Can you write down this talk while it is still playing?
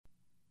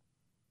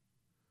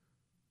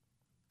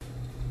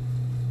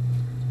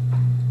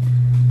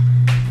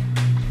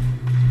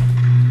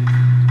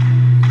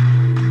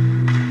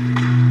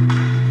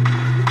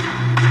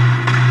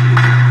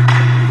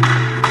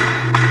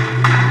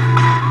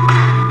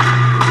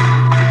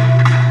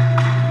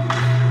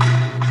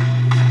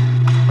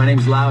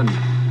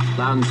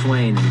Louden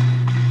Swain.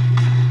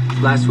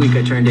 Last week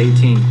I turned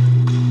 18.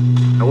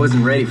 I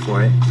wasn't ready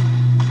for it.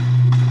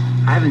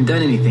 I haven't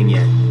done anything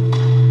yet.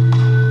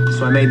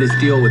 So I made this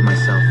deal with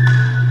myself.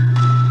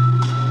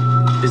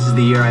 This is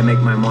the year I make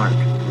my mark.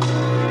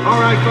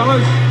 All right,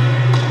 fellas.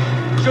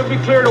 It should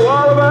be clear to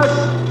all of us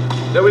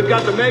that we've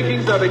got the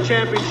makings of a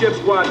championship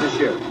squad this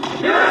year.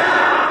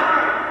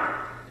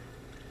 Yeah!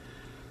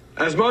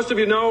 As most of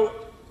you know,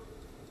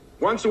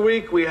 once a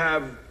week we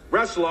have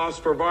wrestle-offs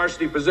for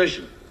varsity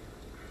position.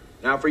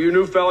 Now, for you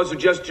new fellas who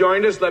just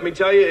joined us, let me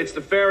tell you, it's the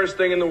fairest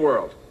thing in the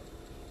world.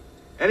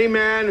 Any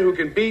man who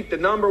can beat the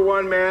number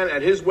one man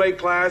at his weight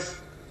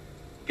class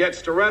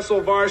gets to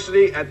wrestle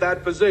varsity at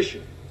that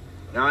position.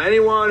 Now,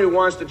 anyone who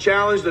wants to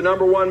challenge the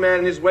number one man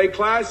in his weight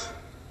class,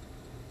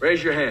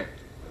 raise your hand.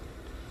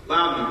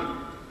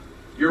 Loudon,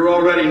 you're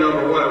already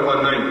number one at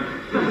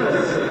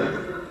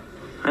 190.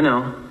 I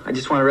know. I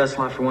just want to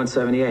wrestle off for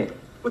 178.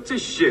 What's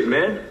this shit,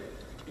 man?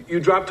 You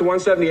dropped to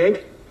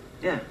 178?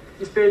 Yeah.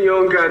 You stay in your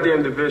own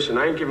goddamn division.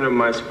 I ain't giving him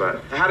my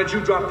spot. How did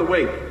you drop the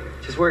weight?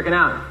 Just working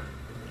out.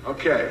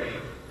 Okay.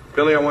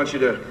 Billy, I want you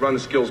to run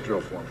the skills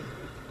drill for me.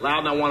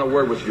 Loudon, I want a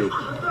word with you.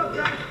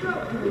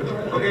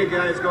 Okay,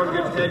 guys, go and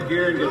get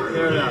headgear and get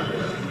paired up.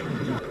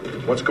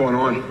 What's going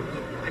on?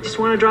 I just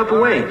want to drop a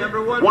weight.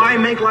 Why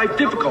make life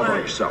difficult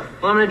on yourself?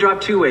 Well, I'm going to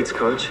drop 2 weights,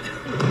 Coach.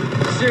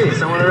 I'm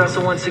serious. I want to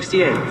wrestle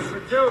 168.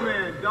 For 2,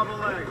 man, double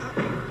legs.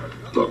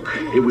 Look,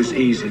 it was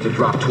easy to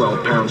drop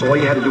 12 pounds. All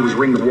you had to do was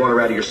wring the water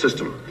out of your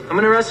system. I'm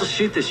going to wrestle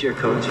shoot this year,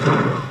 Coach.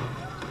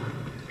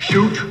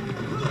 Shoot?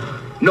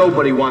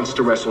 Nobody wants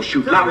to wrestle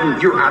shoot.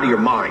 Loudon, you're out of your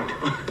mind.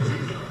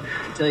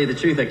 To tell you the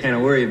truth, I kind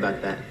of worry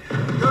about that.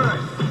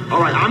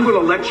 All right, I'm going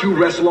to let you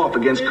wrestle off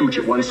against Cooch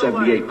at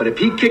 178, but if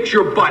he kicks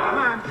your butt,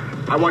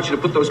 I want you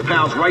to put those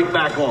pounds right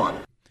back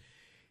on.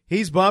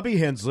 He's Bobby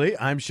Hensley.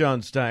 I'm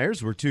Sean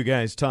Stiers. We're two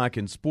guys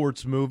talking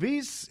sports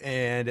movies,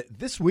 and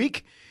this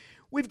week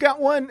we've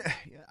got one,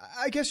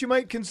 I guess you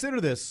might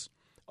consider this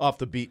off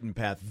the beaten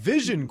path,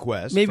 Vision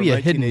Quest. Maybe a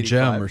hidden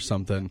gem or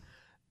something.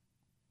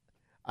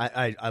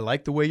 I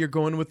like the way you're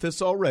going with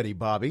this already,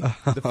 Bobby.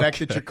 The fact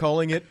that you're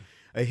calling it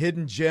a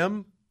hidden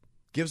gem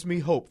gives me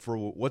hope for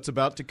what's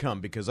about to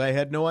come, because I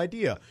had no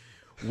idea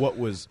what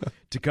was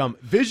to come.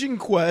 Vision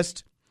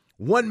Quest,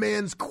 one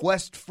man's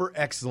quest for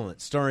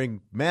excellence, starring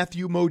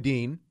Matthew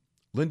Modine,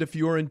 Linda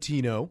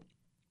Fiorentino,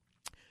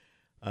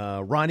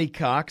 Ronny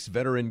Cox,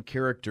 veteran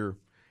character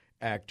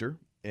actor,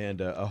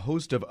 and a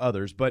host of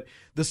others. But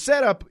the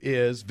setup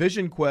is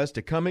Vision Quest,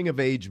 a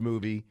coming-of-age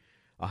movie.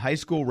 A high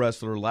school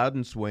wrestler,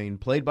 Louden Swain,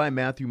 played by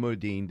Matthew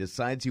Modine,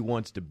 decides he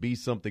wants to be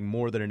something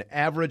more than an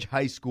average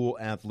high school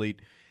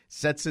athlete,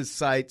 sets his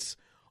sights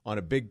on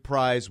a big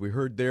prize. We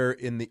heard there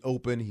in the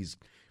open, he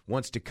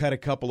wants to cut a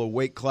couple of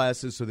weight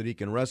classes so that he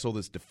can wrestle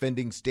this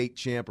defending state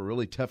champ, a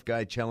really tough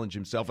guy, challenge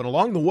himself. And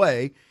along the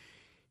way,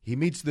 he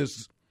meets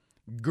this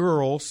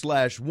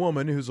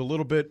girl/woman who's a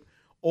little bit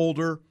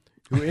older,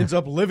 who ends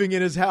up living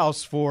in his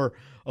house for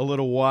a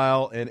little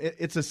while. And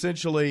it's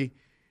essentially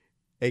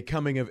a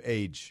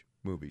coming-of-age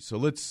movie.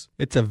 So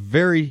it's a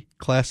very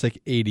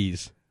classic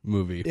 80s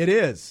movie. It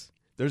is.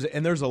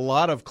 There's a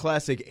lot of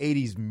classic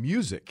 80s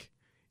music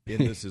in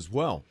this as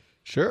well.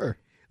 Sure.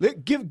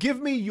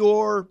 Give me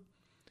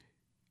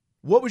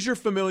what was your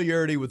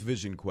familiarity with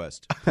Vision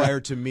Quest prior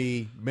to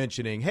me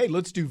mentioning, hey,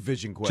 let's do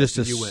Vision Quest?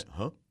 You went,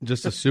 huh?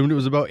 Just assumed it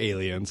was about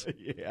aliens.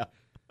 Yeah.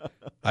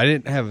 I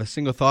didn't have a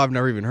single thought. I've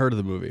never even heard of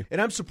the movie.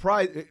 And I'm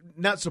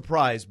not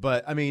surprised,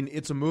 but I mean,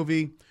 it's a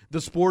movie. The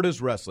sport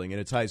is wrestling,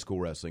 and it's high school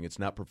wrestling. It's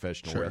not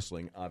professional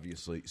wrestling,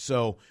 obviously.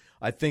 So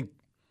I think,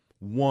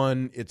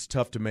 1, it's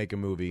tough to make a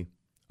movie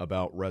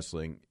about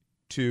wrestling.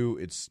 2,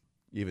 it's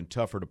even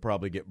tougher to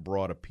probably get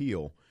broad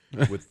appeal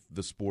with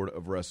the sport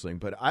of wrestling.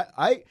 But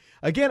I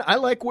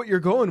like what you're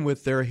going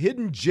with there,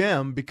 hidden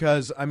gem,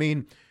 because, I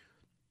mean,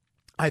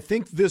 I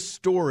think this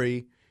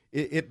story,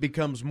 it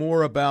becomes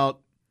more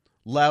about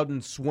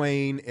Louden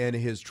Swain and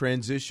his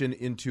transition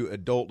into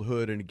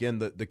adulthood, and again,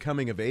 the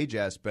coming-of-age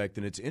aspect.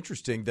 And it's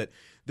interesting that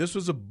this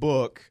was a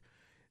book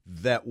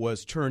that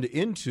was turned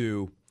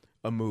into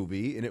a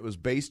movie, and it was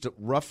based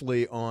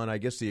roughly on, I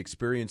guess, the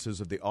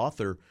experiences of the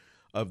author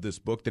of this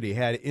book that he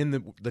had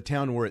in the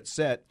town where it's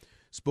set,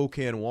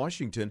 Spokane,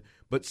 Washington.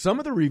 But some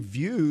of the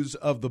reviews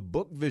of the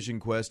book Vision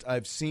Quest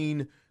I've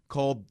seen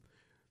called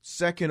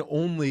second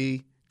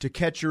only to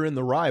Catcher in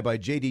the Rye by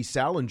J.D.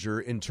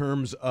 Salinger in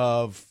terms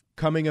of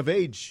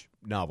coming-of-age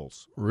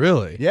novels.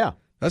 Really? Yeah.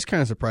 That's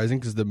kind of surprising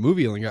because the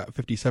movie only got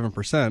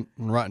 57%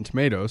 on Rotten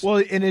Tomatoes.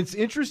 Well, and it's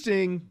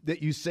interesting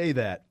that you say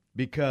that,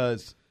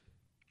 because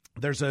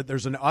there's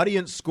an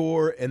audience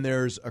score and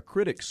there's a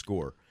critic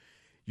score.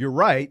 You're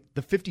right,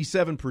 the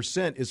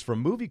 57% is from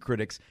movie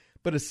critics,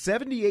 but a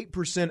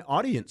 78%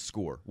 audience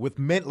score with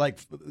I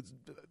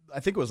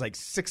think it was like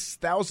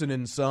 6,000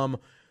 and some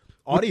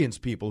audience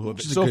people who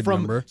have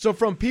number. So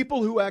from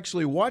people who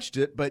actually watched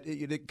it, but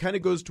it kind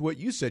of goes to what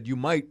you said. You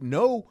might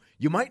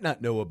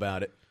not know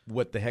about it,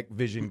 what the heck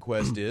Vision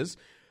Quest is,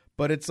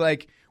 but it's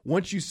like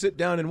once you sit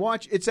down and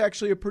watch, it's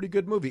actually a pretty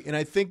good movie. And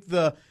I think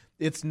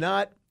it's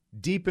not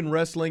deep in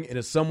wrestling, and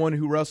as someone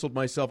who wrestled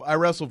myself, I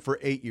wrestled for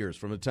 8 years,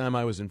 from the time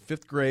I was in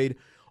 5th grade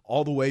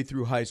all the way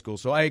through high school.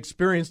 So I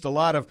experienced a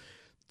lot of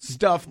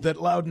stuff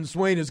that Louden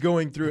Swain is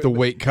going through. The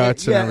weight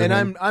cuts and everything.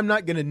 And I'm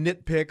not going to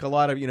nitpick a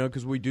lot of,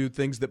 because we do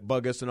things that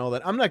bug us and all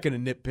that. I'm not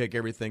going to nitpick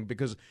everything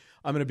because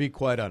I'm going to be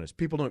quite honest.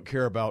 People don't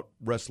care about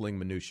wrestling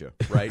minutia,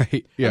 right?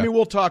 Right, yeah. I mean,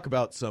 we'll talk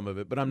about some of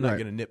it, but I'm not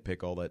Right. going to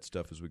nitpick all that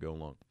stuff as we go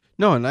along.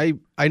 No, and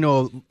I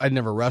know I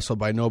never wrestled,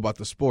 but I know about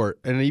the sport,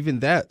 and even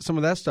that some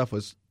of that stuff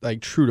was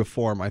like true to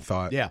form. I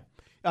thought. Yeah,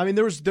 I mean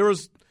there was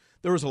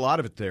a lot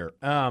of it there,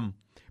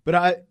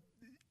 but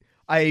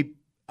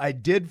I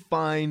did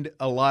find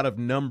a lot of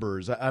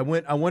numbers. I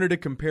wanted to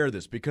compare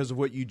this because of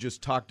what you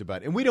just talked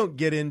about, and we don't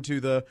get into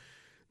the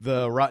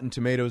Rotten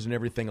Tomatoes and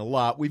everything a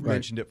lot. We've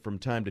mentioned it from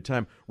time to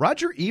time.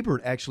 Roger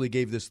Ebert actually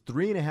gave this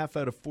 3.5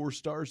 out of 4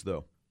 stars,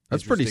 though.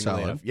 That's pretty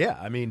Interestingly solid. enough. Yeah,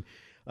 I mean,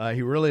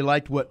 he really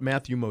liked what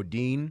Matthew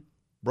Modine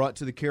brought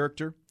to the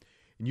character.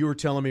 And you were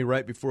telling me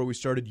right before we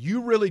started,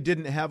 you really you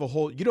don't have a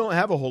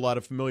whole lot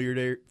of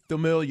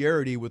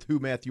familiarity with who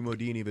Matthew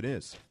Modine even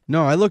is.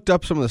 No, I looked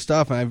up some of the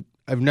stuff, and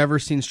I've never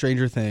seen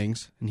Stranger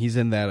Things, and he's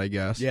in that, I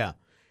guess. Yeah.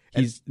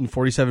 He's in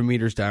 47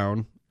 Meters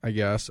Down, I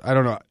guess. I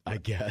don't know. I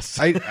guess.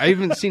 I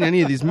haven't seen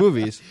any of these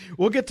movies.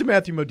 We'll get to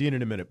Matthew Modine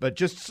in a minute, but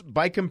just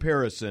by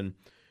comparison,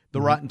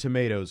 the Rotten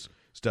Tomatoes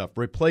stuff.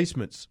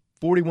 Replacements,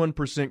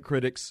 41%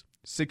 critics,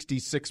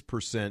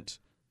 66%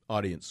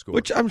 audience score.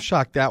 Which I'm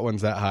shocked that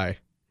one's that high.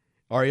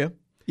 Are you?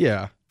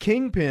 Yeah.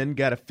 Kingpin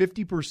got a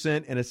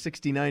 50% and a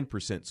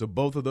 69%, so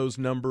both of those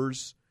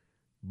numbers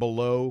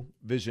below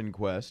Vision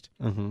Quest.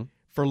 Mm-hmm.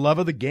 For Love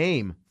of the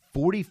Game,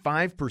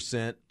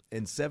 45%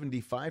 and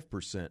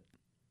 75%.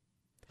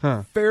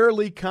 Huh.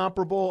 Fairly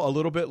comparable, a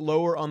little bit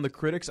lower on the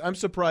critics. I'm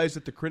surprised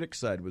that the critic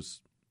side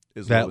was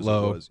as That low as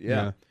low. it was.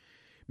 Yeah.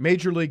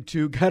 Major League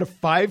 2 got a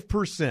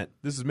 5%.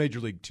 This is Major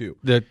League 2.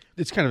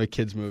 It's kind of a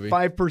kid's movie.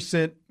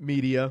 5%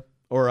 media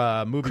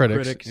or movie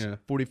critics, yeah.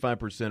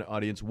 45%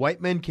 audience.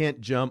 White Men Can't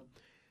Jump,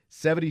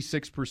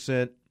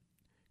 76%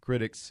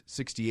 critics,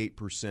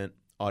 68%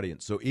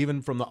 audience. So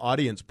even from the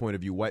audience point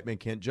of view, White Men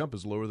Can't Jump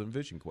is lower than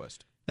Vision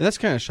Quest. And that's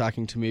kind of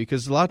shocking to me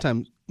because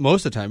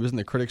most of the time, isn't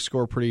the critic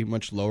score pretty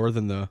much lower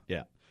than the...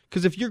 Yeah.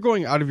 Because if you're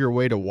going out of your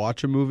way to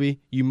watch a movie,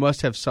 you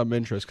must have some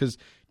interest. Because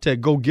to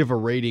go give a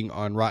rating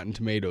on Rotten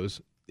Tomatoes,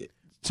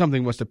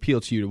 something must appeal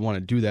to you to want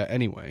to do that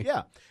anyway.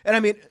 Yeah. And I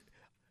mean,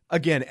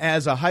 again,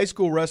 as a high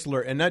school wrestler,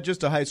 and not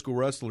just a high school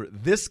wrestler,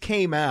 this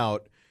came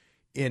out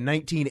in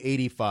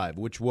 1985,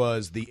 which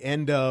was the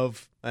end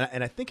of,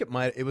 and I think it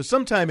was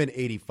sometime in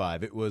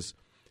 85. It was,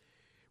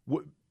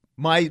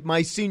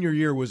 my senior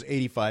year was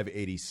 85,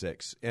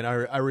 86. And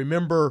I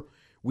remember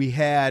we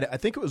had, I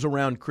think it was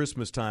around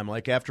Christmas time,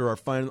 like after our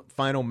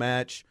final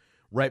match,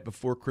 right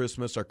before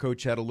Christmas, our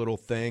coach had a little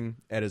thing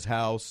at his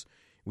house.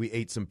 We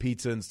ate some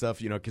pizza and stuff,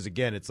 because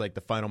again, it's like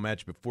the final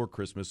match before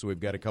Christmas, so we've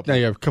got a couple. Yeah,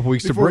 you have a couple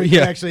weeks to before break. we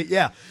Yeah, actually,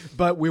 yeah.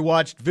 But we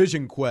watched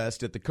Vision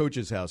Quest at the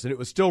coach's house, and it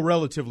was still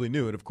relatively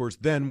new. And of course,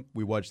 then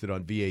we watched it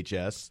on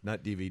VHS,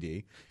 not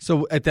DVD.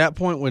 So at that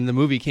point, when the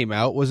movie came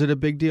out, was it a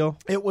big deal?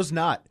 It was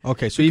not.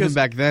 Okay, so even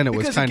back then, it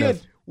was kind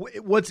of.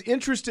 What's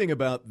interesting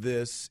about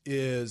this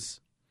is,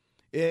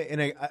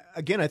 and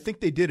I think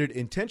they did it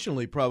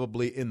intentionally,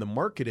 probably in the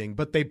marketing,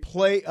 but they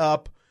play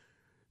up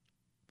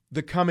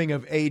the coming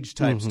of age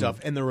type stuff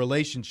and the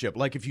relationship.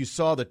 Like if you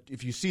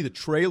see the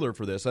trailer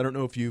for this, I don't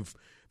know if you've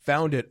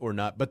found it or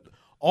not, but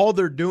all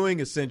they're doing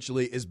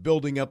essentially is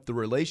building up the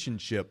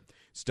relationship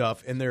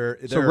stuff, and they're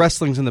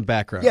wrestling's in the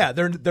background. Yeah,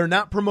 they're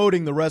not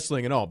promoting the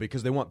wrestling at all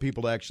because they want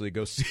people to actually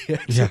go see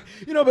it. Yeah.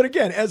 But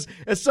again, as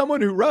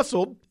someone who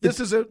wrestled, this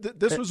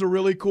was a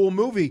really cool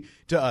movie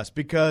to us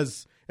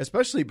because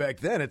especially back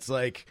then, it's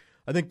like,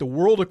 I think The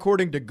World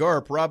According to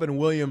Garp, Robin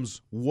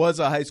Williams was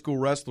a high school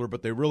wrestler,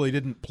 but they really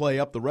didn't play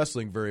up the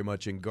wrestling very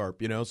much in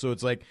Garp, So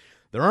it's like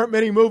there aren't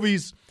many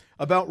movies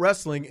about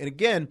wrestling. And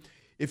again,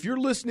 if you're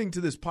listening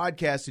to this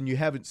podcast and you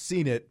haven't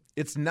seen it,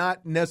 it's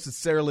not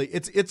necessarily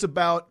it's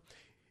about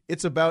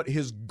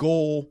his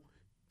goal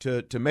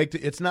to make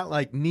it's not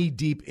like knee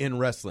deep in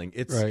wrestling.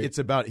 It's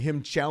about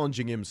him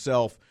challenging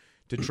himself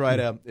to try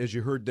to, as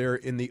you heard there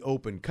in the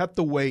open, cut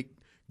the weight,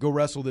 go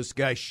wrestle this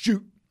guy,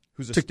 shoot,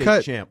 who's a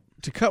state champ.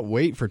 To cut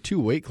weight for 2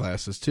 weight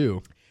classes,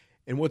 too.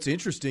 And what's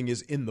interesting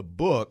is in the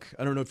book,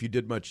 I don't know if you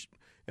did much,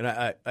 and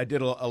I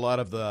did a lot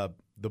of the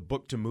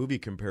book to movie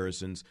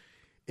comparisons.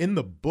 In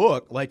the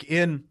book, like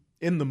in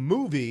the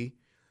movie,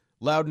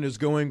 Louden is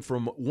going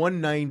from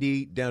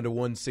 190 down to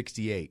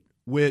 168,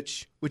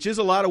 which is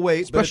a lot of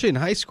weight. Especially in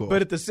high school.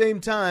 But at the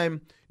same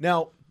time,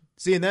 now,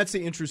 see, and that's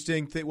the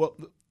interesting thing. Well,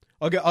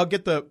 I'll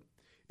get the...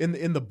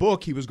 In the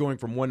book, he was going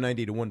from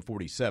 190 to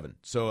 147.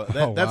 So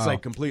that's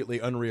like completely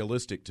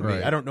unrealistic to me.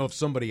 Right. I don't know if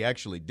somebody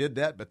actually did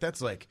that, but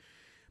that's like,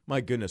 my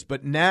goodness.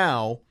 But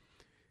now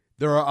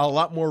there are a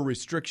lot more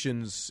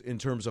restrictions in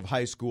terms of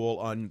high school.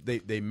 On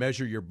they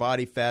measure your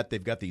body fat.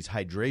 They've got these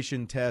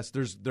hydration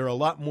tests. They're a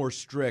lot more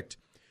strict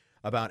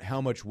about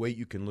how much weight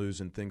you can lose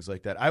and things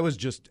like that. I was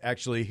just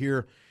actually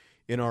here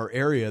in our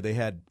area. They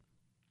had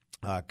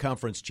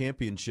conference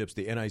championships,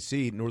 the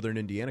NIC, Northern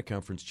Indiana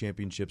Conference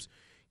Championships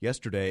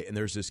yesterday, and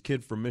there's this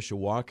kid from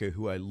Mishawaka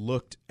who I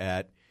looked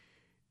at.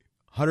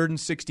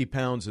 160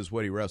 pounds is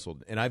what he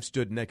wrestled, and I've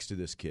stood next to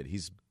this kid.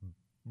 He's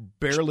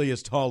barely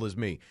as tall as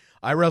me.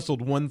 I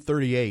wrestled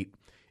 138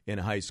 in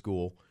high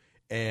school,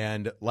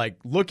 and like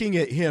looking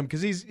at him,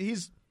 because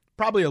he's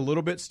probably a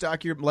little bit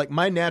stockier. Like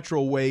my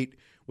natural weight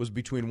was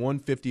between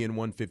 150 and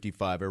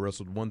 155. I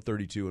wrestled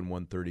 132 and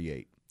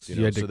 138.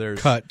 You had to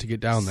cut to get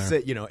down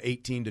there.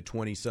 18 to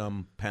 20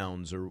 some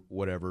pounds or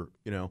whatever.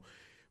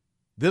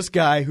 This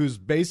guy who's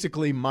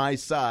basically my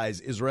size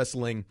is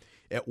wrestling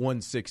at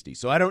 160.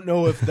 So I don't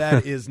know if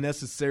that is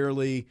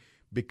necessarily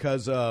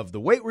because of the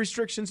weight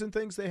restrictions and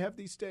things they have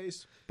these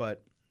days,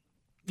 but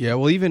yeah,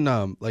 well, even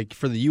like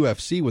for the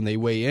UFC, when they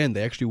weigh in,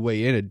 they actually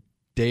weigh in a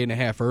day and a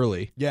half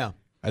early. Yeah,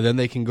 and then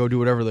they can go do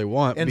whatever they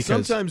want. And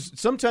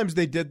sometimes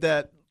they did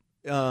that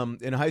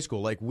in high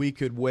school. Like we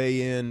could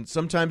weigh in.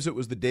 Sometimes it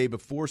was the day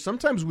before.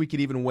 Sometimes we could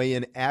even weigh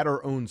in at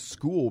our own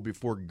school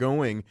before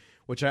going,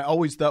 which I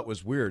always thought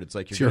was weird. It's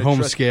like your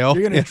home scale.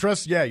 You're going to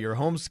trust, your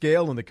home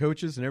scale and the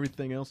coaches and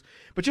everything else.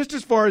 But just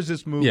as far as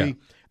this movie,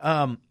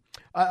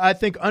 I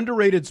think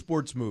underrated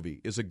sports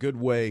movie is a good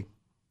way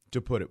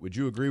to put it. Would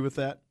you agree with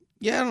that?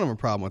 Yeah, I don't have a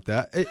problem with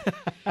that.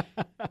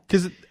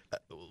 Because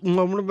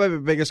one of my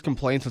biggest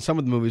complaints on some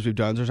of the movies we've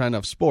done is there's not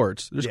enough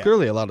sports. There's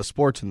clearly a lot of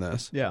sports in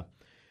this. Yeah.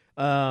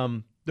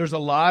 There's a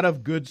lot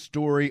of good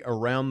story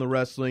around the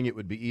wrestling. It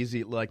would be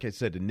easy, like I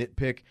said, to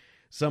nitpick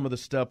some of the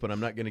stuff, but I'm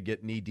not going to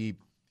get knee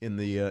deep in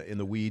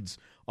the weeds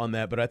on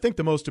that. But I think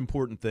the most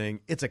important thing,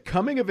 it's a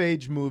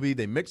coming-of-age movie.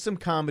 They mix some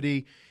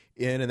comedy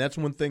in, and that's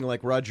one thing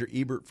like Roger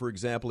Ebert, for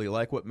example. He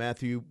liked what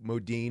Matthew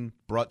Modine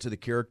brought to the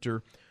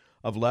character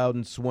of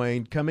Louden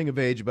Swain. Coming of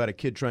age about a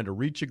kid trying to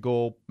reach a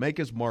goal, make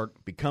his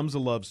mark, becomes a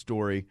love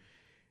story,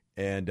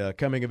 and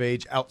coming of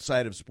age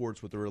outside of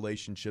sports with the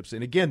relationships.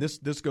 And again,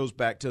 this goes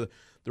back to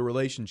the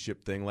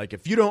relationship thing. Like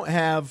if you don't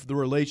have the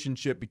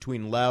relationship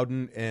between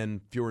Louden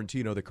and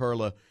Fiorentino, the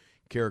Carla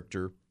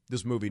character,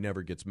 this movie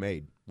never gets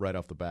made right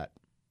off the bat.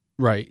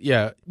 Right,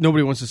 yeah.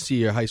 Nobody wants to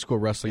see a high school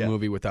wrestling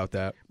movie without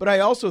that. But I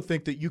also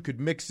think that you could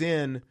mix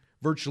in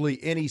virtually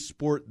any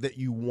sport that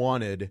you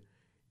wanted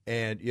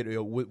and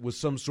with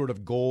some sort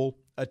of goal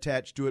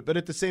attached to it. But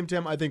at the same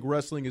time, I think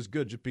wrestling is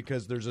good just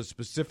because there's a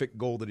specific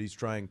goal that he's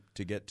trying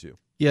to get to.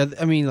 Yeah,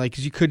 I mean, like,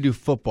 'cause you could do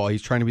football.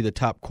 He's trying to be the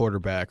top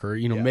quarterback or,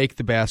 make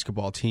the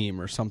basketball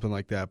team or something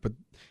like that. But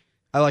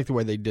I like the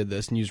way they did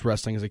this and use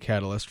wrestling as a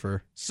catalyst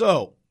for...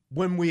 So,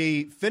 when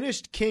we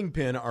finished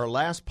Kingpin, our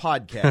last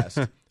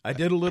podcast, I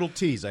did a little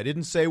tease. I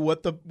didn't say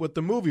what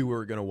the movie we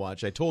were going to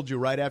watch. I told you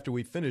right after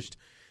we finished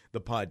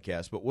the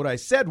podcast. But what I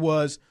said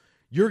was,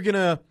 you're going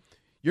to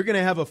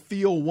have a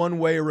feel one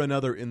way or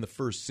another in the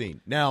first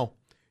scene. Now,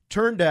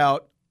 turned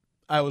out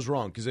I was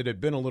wrong because it had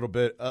been a little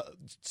bit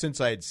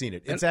since I had seen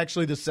it. It's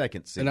actually the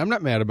second scene. And I'm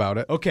not mad about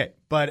it. Okay,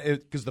 but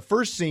because the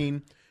first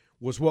scene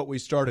was what we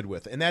started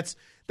with, and that's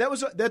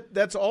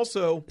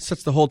also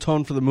sets the whole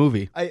tone for the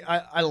movie.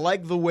 I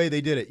like the way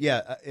they did it.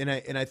 Yeah, and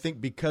I think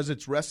because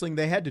it's wrestling,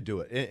 they had to do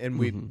it, and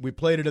we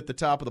played it at the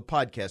top of the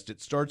podcast.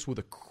 It starts with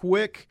a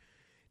quick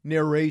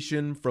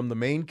narration from the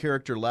main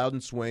character,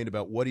 Louden Swain,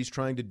 about what he's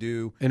trying to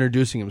do.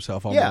 Introducing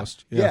himself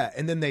almost. Yeah.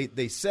 And then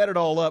they set it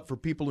all up for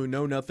people who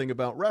know nothing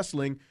about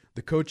wrestling.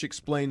 The coach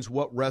explains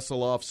what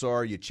wrestle-offs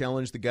are. You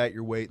challenge the guy at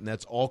your weight, and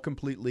that's all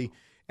completely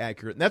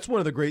accurate. And that's one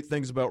of the great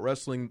things about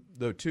wrestling,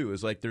 though, too,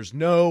 is like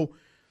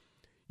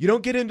you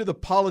don't get into the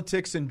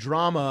politics and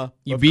drama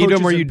you of beat coaches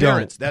them or and you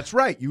parents. don't. That's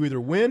right. You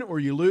either win or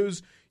you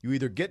lose. You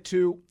either get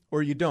to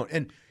or you don't.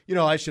 And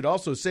I should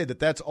also say that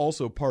that's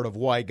also part of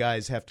why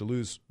guys have to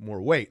lose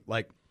more weight.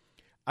 Like,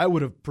 I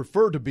would have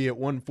preferred to be at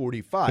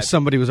 145. If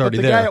somebody was already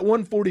but there. The guy at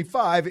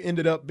 145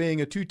 ended up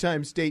being a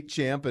two-time state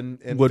champ and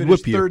Would finished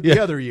whip you. third the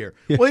other year.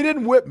 Yeah. Well, he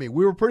didn't whip me.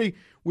 We were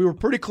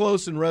pretty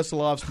close in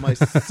wrestle-offs my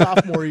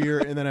sophomore year,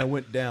 and then I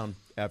went down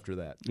after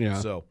that. Yeah.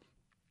 So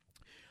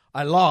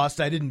I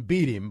lost. I didn't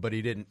beat him, but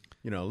he didn't.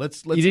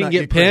 Let's. You didn't not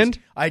get pinned?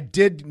 Crazy. I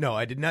did. No,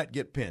 I did not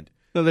get pinned.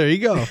 Oh, there you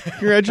go.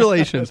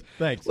 Congratulations.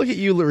 Thanks. Look at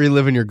you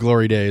reliving your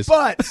glory days.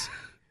 But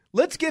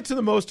let's get to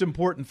the most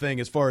important thing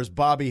as far as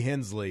Bobby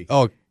Hensley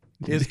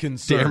is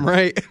concerned. Damn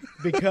right.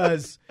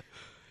 Because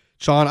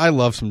Sean, I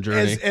love some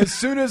Journey. As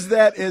soon as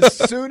that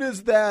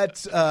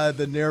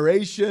the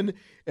narration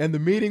and the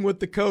meeting with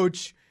the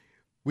coach,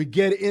 we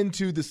get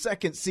into the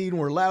second scene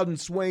where Louden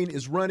Swain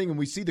is running and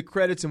we see the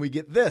credits and we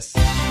get this.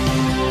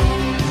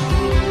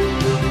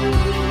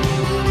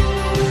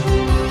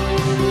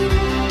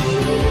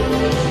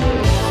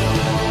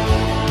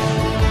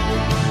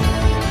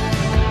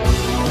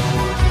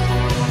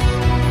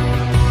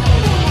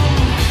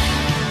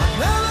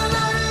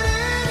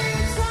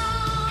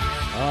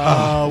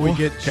 We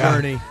get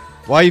Journey.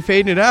 Why are you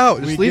fading it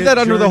out? Just leave that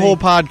under the Journey. whole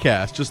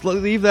podcast. Just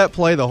leave that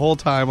play the whole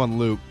time on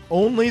loop.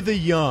 Only the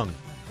Young.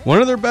 One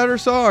of their better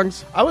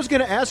songs. I was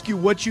going to ask you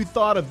what you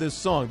thought of this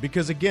song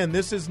because, again,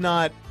 this is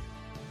not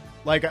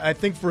like I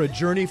think for a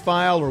Journey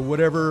file or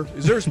whatever.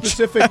 Is there a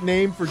specific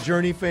name for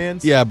Journey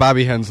fans? Yeah,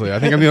 Bobby Hensley. I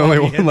think I'm the only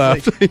one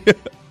left.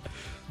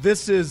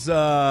 this is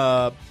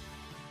not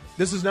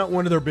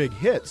one of their big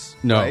hits.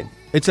 No, right?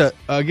 it's an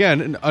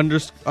underrated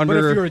But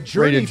if you're a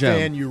Journey gem.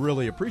 fan, you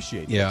really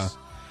appreciate Yeah. this.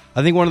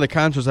 I think one of the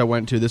concerts I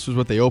went to, this was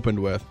what they opened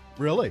with.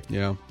 Really?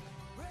 Yeah.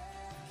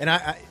 And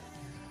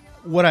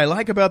what I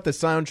like about the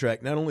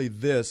soundtrack, not only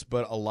this,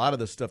 but a lot of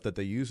the stuff that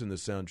they use in the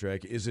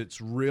soundtrack, is it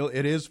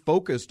is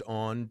focused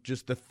on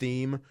just the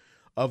theme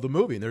of the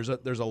movie. And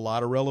there's a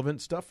lot of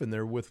relevant stuff in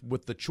there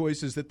with the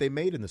choices that they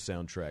made in the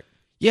soundtrack.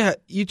 Yeah,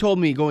 you told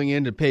me going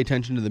in to pay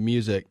attention to the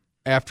music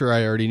after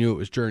I already knew it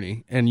was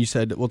Journey, and you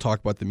said we'll talk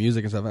about the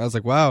music and stuff. And I was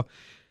like, wow,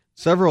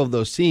 several of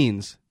those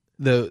scenes,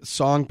 the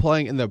song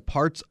playing and the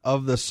parts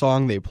of the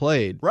song they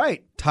played,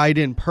 Right. tied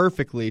in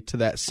perfectly to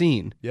that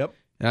scene. Yep.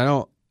 And I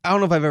don't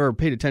know if I've ever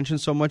paid attention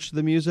so much to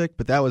the music,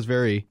 but that was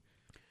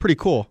pretty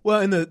cool. Well,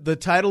 and the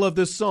title of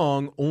this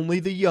song, "Only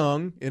the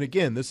Young," and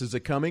again, this is a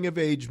coming of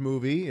age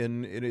movie,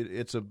 and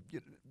it's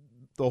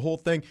the whole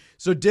thing.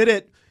 So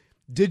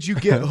did you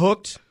get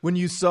hooked when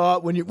you saw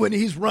when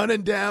he's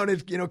running down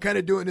and kind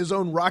of doing his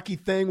own Rocky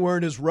thing,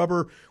 wearing his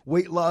rubber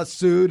weight loss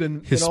suit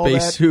and his and all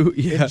space that, suit?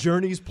 Yeah. and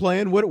Journey's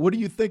playing. What are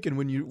you thinking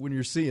when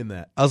you're seeing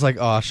that? I was like,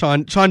 oh,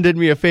 Sean did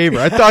me a favor.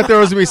 I thought there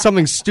was going to be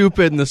something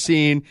stupid in the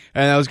scene,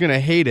 and I was going to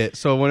hate it.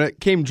 So when it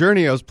came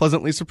Journey, I was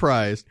pleasantly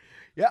surprised.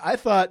 Yeah, I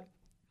thought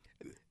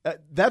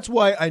that's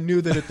why I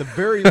knew that at the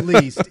very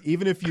least,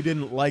 even if you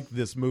didn't like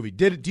this movie,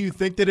 do you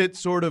think that it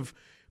sort of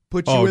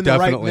put you in the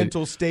right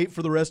mental state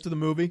for the rest of the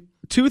movie?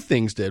 Two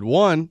things did.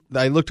 One,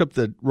 I looked up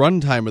the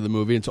runtime of the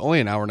movie. It's only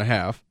an hour and a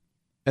half.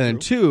 And then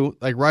two,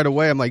 like right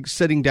away, I'm like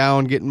sitting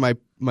down, getting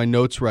my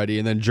notes ready,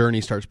 and then Journey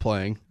starts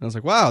playing. And I was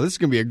like, wow, this is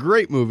going to be a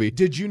great movie.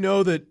 Did you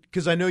know that,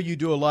 because I know you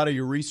do a lot of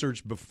your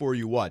research before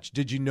you watch,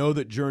 did you know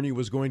that Journey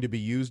was going to be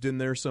used in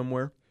there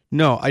somewhere?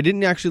 No, I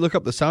didn't actually look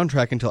up the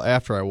soundtrack until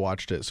after I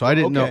watched it. So I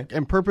didn't know.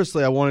 And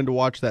purposely, I wanted to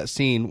watch that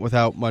scene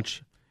without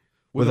blinders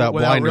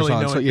really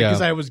on. Knowing, So, yeah.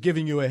 Because I was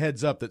giving you a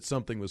heads up that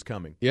something was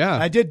coming. Yeah.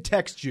 I did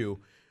text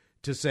you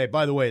to say,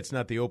 by the way, it's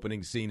not the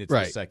opening scene, it's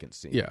Right. the second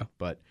scene. Yeah.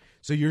 But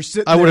so you're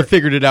sitting I there, would have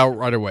figured it out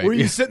right away. were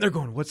you sitting there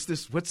going, what's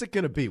this? What's it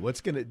going to be?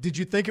 Did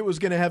you think it was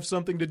going to have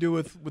something to do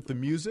with the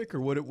music, or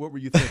what were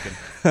you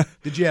thinking?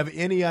 Did you have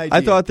any idea?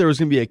 I thought there was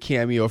going to be a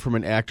cameo from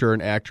an actor or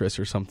an actress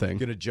or something.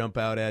 going to jump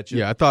out at you?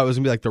 Yeah, I thought it was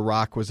going to be like The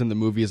Rock was in the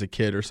movie as a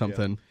kid or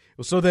something.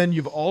 Well, so then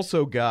you've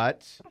also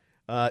got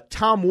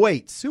Tom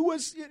Waits, who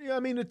was,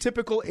 a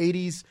typical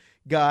 80s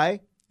guy.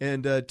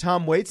 And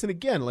Tom Waits, and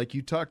again, like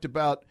you talked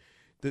about,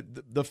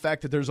 the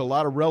fact that there's a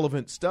lot of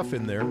relevant stuff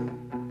in there.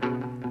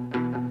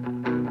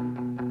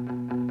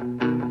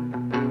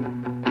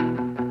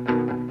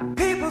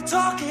 People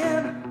talking,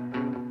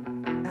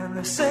 and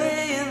they're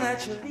saying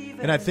that you're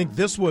leaving. And I think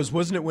this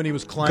wasn't it when he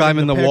was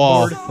climbing the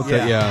wall. pegboard?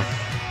 Okay, yeah.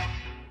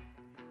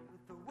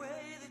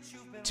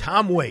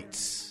 Tom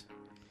Waits.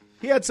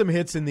 He had some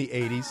hits in the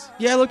 80s.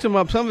 Yeah, I looked him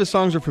up. Some of his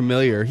songs are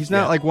familiar. He's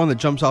not like one that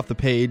jumps off the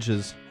page.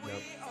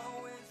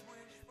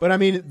 But I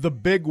mean, the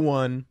big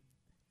one,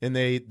 and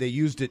they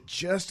used it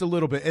just a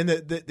little bit. And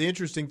the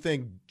interesting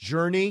thing,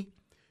 Journey,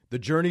 the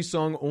Journey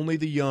song, Only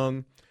the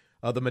Young,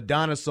 the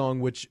Madonna song,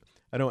 which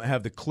I don't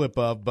have the clip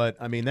of, but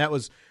I mean, that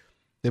was...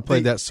 They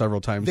played that several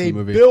times in the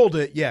movie. They billed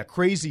it,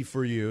 Crazy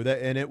for You,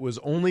 and it was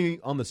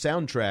only on the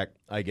soundtrack,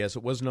 I guess.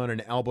 It wasn't on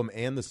an album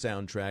and the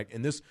soundtrack.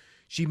 And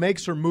she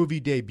makes her movie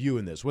debut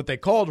in this, what they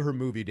called her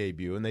movie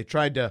debut, and they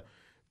tried to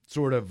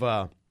sort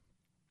of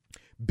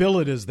bill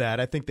it as that.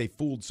 I think they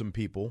fooled some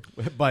people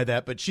by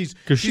that, but she's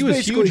she was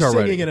basically huge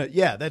already. singing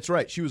yeah, that's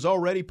right. She was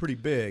already pretty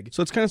big.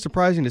 So it's kind of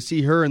surprising to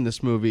see her in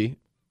this movie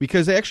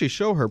because they actually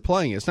show her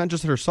playing it. It's not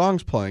just that her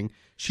song's playing;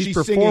 she's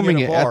performing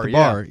it at the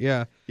bar.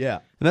 Yeah, yeah,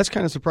 and that's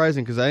kind of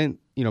surprising because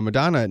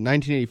Madonna in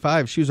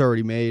 1985, she was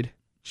already made.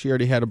 She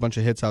already had a bunch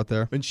of hits out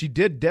there, and she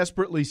did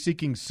 "Desperately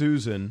Seeking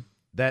Susan"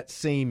 that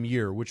same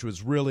year, which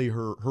was really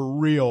her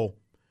real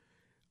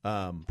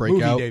breakout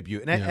movie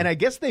debut. And I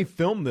guess they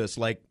filmed this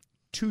like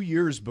 2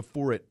 years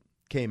before it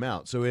came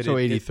out. So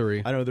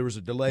 83. I know there was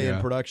a delay in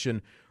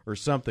production or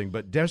something,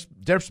 but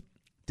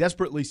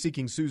Desperately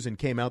Seeking Susan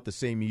came out the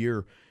same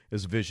year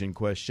as Vision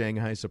Quest,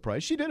 Shanghai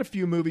Surprise. She did a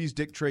few movies,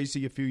 Dick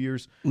Tracy a few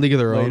years League of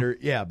Their later. Own.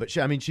 Yeah, but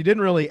she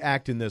didn't really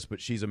act in this, but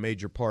she's a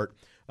major part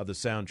of the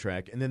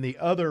soundtrack. And then the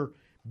other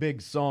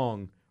big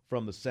song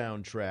from the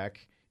soundtrack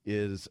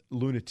is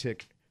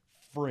Lunatic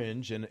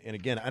Fringe. And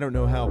again, I don't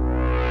know how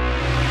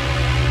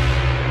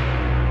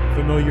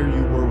familiar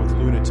you were with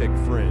Lunatic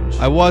Fringe.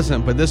 I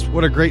wasn't, but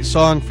what a great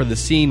song for the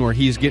scene where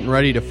he's getting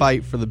ready to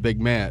fight for the big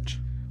match.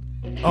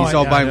 He's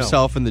all by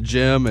himself in the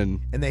gym.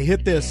 And they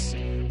hit this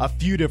a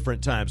few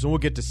different times. And we'll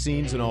get to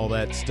scenes and all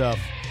that stuff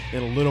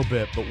in a little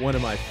bit. But one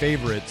of my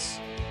favorites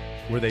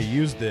where they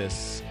use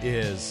this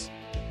is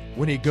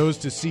when he goes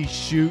to see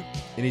Shoot,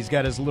 and he's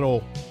got his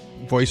little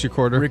voice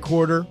recorder.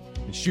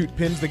 And Shoot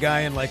pins the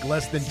guy in like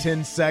less than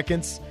 10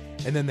 seconds.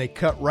 And then they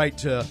cut right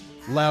to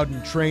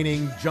Louden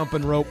training,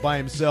 jumping rope by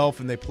himself,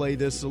 and they play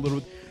this a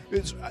little.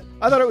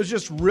 I thought it was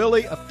just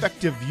really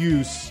effective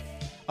use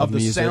of the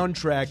music.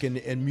 soundtrack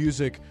and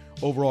music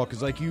overall,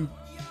 because like you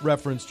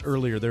referenced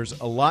earlier, there's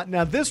a lot.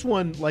 Now this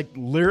one, like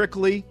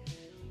lyrically,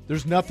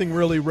 There's nothing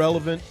really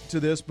relevant to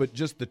this, but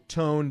just the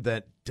tone,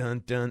 that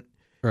dun dun,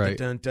 Right.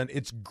 dun dun.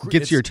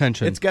 Gets your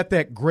attention. It's got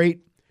that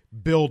great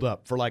build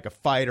up for like a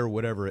fight or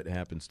whatever it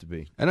happens to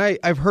be. And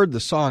I've heard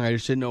the song. I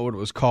just didn't know what it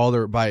was called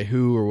or by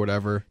who or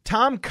whatever.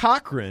 Tom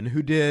Cochran,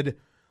 who did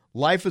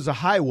Life is a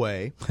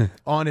Highway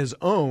on his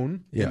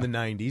own Yeah. in the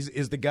 90s,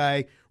 is the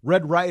guy.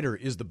 Red Rider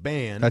is the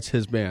band. That's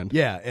his band.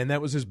 Yeah, and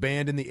that was his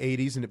band in the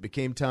 80s, and it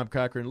became Tom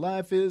Cochran.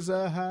 Life is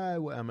a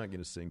highway. I'm not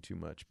going to sing too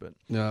much, but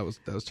No, that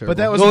was terrible. But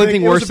that was the a only big-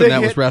 thing it was worse a than big that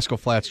was hit. Rascal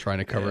Flatts trying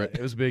to cover it.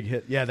 It was a big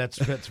hit. Yeah, that's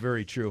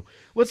very true.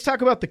 Let's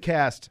talk about the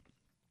cast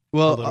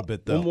Well, a little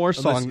bit, though. one more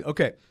song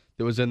Okay.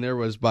 that was in there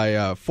was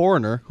by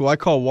Foreigner, who I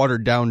call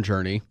Watered Down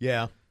Journey.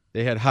 Yeah.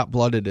 They had Hot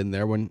Blooded in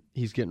there when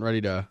he's getting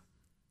ready to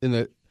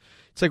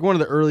it's like one of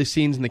the early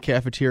scenes in the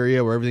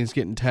cafeteria where everything's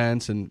getting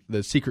tense and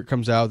the secret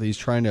comes out that he's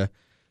trying to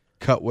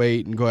cut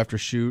weight and go after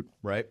shoot.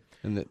 Right.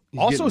 And that he's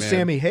Also, getting mad.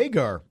 Sammy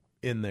Hagar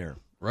in there.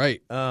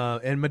 Right.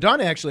 And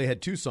Madonna actually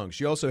had 2 songs.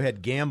 She also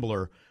had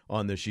Gambler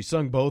on this. She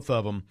sung both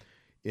of them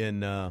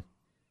in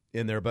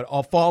there. But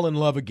I'll Fall in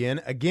Love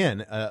Again.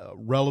 Again,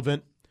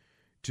 relevant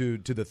to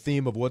the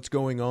theme of what's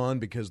going on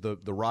because the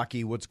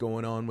Rocky, what's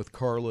going on with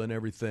Carla and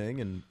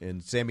everything,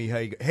 and Sammy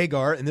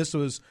Hagar. And this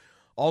was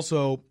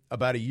also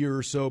about a year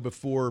or so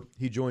before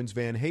he joins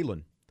Van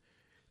Halen.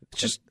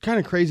 It's just kind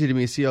of crazy to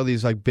me to see all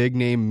these like big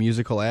name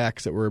musical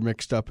acts that were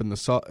mixed up in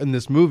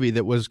this movie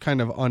that was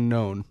kind of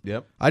unknown.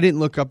 Yep. I didn't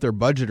look up their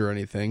budget or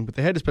anything, but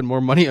they had to spend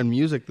more money on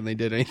music than they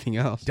did anything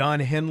else. Don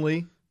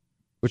Henley,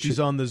 Which she's is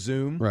on the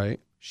Zoom. right.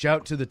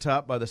 Shout to the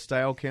Top by the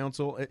Style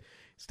Council.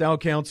 Style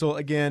Council,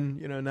 again,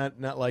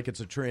 not like it's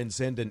a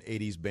transcendent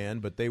 80s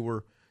band, but they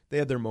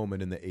had their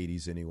moment in the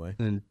 80s anyway.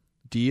 And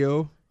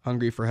Dio,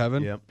 Hungry for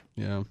Heaven. Yep.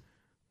 Yeah.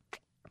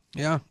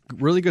 Yeah,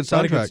 really good A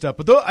lot of good soundtrack. stuff.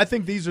 But I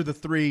think these are the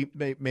 3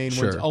 main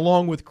Sure. ones,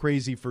 along with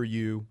Crazy for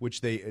You,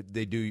 which they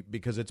do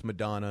because it's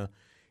Madonna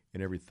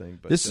and everything.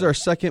 But This is our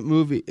second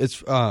movie.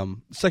 It's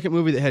second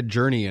movie that had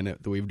Journey in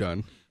it that we've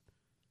done.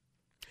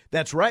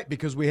 That's right,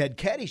 because we had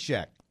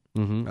Caddyshack.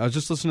 Mm-hmm. I was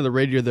just listening to the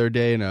radio the other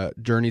day, and a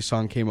Journey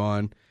song came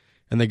on,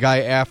 and the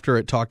guy after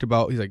it talked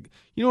about. He's like,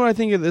 "You know what I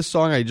think of this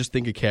song? I just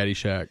think of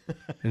Caddyshack,"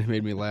 and it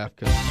made me laugh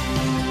because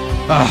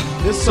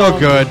This so song-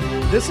 good.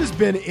 This has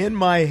been in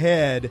my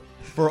head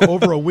for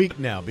over a week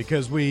now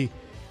because we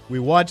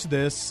watched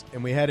this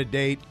and we had a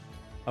date.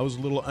 I was a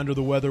little under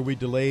the weather. We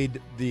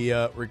delayed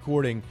the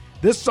recording.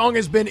 This song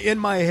has been in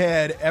my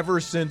head ever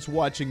since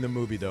watching the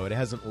movie, though. It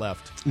hasn't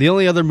left. The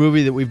only other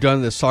movie that we've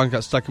done this song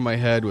got stuck in my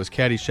head was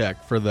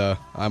Caddyshack for the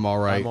I'm All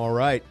Right. I'm all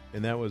right,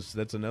 and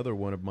that's another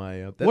one of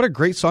my. What a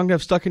great song to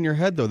have stuck in your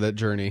head, though, that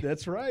Journey.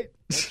 That's right.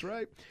 That's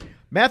right.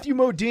 Matthew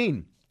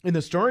Modine in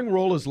the starring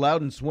role as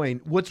Louden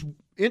Swain. What's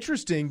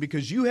interesting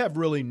because you have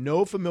really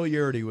no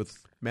familiarity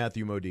with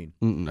Matthew Modine.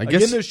 I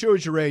guess Again, this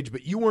shows your age,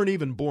 but you weren't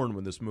even born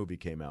when this movie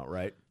came out,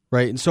 right?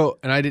 right.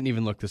 And I didn't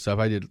even look this up.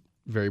 I did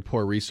very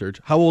poor research.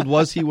 How old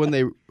was he when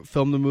they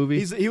filmed the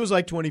movie? He was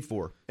like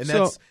 24, and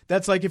So-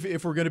 that's like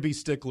if we're going to be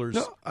sticklers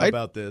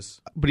about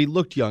this. But he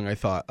looked young. I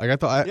thought. I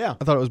thought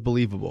it was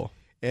believable.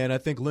 And I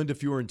think Linda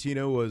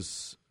Fiorentino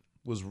was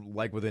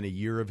like within a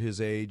year of his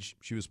age.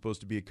 She was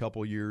supposed to be a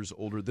couple years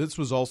older. This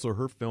was also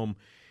her film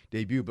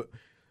debut, but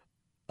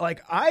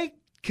like I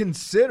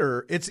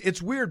consider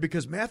it's weird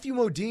because Matthew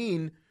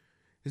Modine,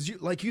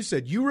 like you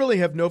said, you really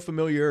have no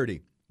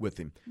familiarity with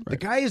him. Right. The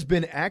guy has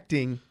been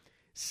acting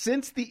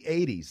since the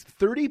 80s,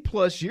 30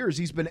 plus years.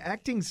 He's been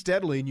acting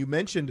steadily, and you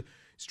mentioned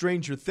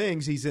Stranger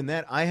Things. He's in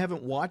that. I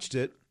haven't watched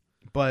it,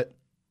 but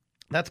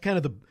that's kind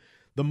of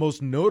the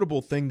most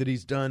notable thing that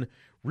he's done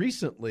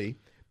recently.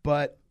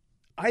 But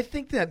I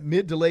think that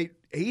mid to late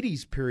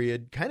 80s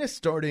period, kind of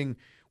starting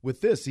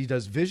with this, he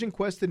does Vision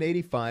Quest in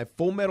 85,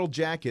 Full Metal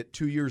Jacket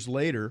 2 years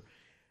later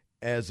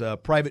as a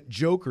Private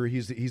Joker.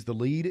 He's the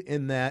lead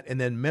in that. And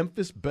then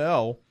Memphis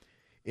Belle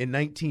in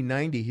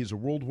 1990, he's a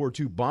World War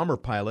II bomber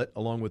pilot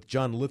along with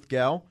John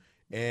Lithgow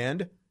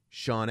and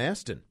Sean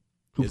Astin.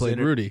 Who played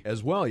Rudy.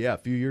 As well, yeah, a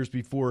few years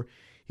before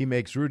he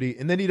makes Rudy.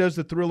 And then he does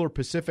the thriller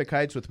Pacific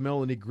Heights with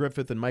Melanie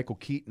Griffith and Michael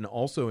Keaton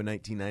also in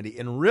 1990.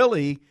 And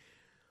really,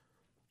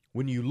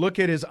 when you look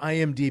at his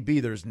IMDb,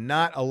 there's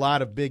not a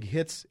lot of big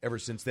hits ever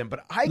since then.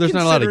 But there's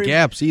not a lot of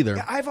gaps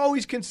either. I've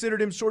always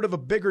considered him sort of a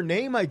bigger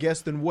name, I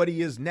guess, than what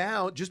he is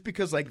now, just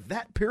because like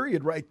that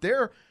period right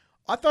there,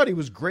 I thought he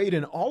was great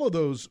in all of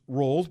those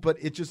roles, but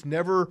it just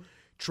never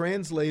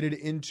translated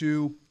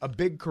into a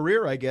big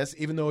career, I guess,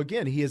 even though,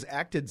 again, he has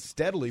acted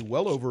steadily,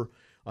 well over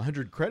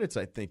 100 credits,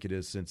 I think it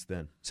is, since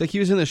then. It's like he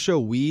was in the show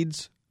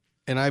Weeds,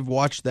 and I've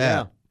watched that.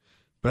 Yeah.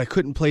 But I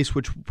couldn't place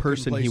which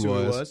person place he who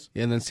he was. was.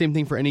 And then same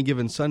thing for Any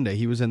Given Sunday.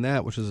 He was in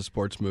that, which was a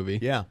sports movie.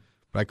 Yeah.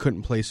 But I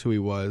couldn't place who he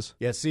was.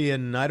 Yeah, see,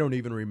 and I don't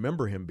even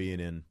remember him being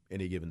in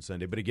Any Given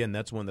Sunday. But again,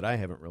 that's one that I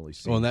haven't really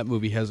seen. Well, and that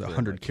movie has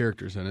 100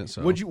 characters in it.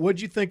 So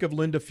What'd you think of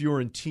Linda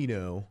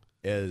Fiorentino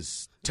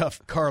as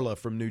tough Carla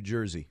from New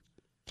Jersey?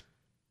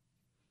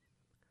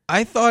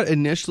 I thought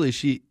initially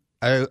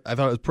I thought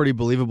it was pretty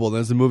believable. And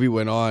as the movie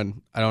went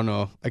on, I don't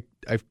know.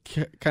 I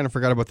kind of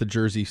forgot about the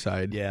Jersey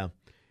side. Yeah.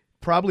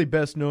 Probably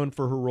best known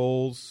for her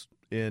roles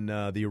in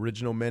the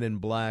original Men in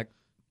Black,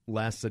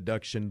 Last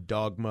Seduction,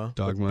 Dogma.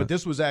 Dogma. But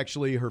this was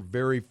actually her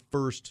very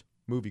first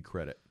movie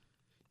credit.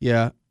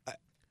 Yeah.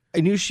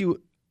 I knew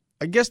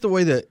I guess the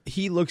way that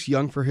he looks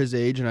young for his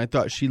age, and I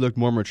thought she looked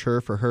more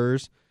mature for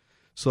hers.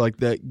 So, like,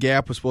 the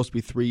gap was supposed to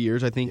be 3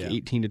 years, I think,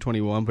 18 to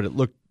 21, but it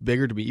looked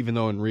bigger to me, even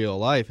though in real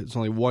life it's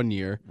only 1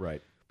 year.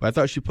 Right. But I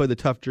thought she played the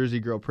tough Jersey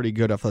girl pretty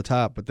good off the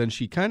top, but then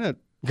she kind of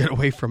got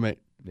away from it.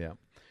 Yeah.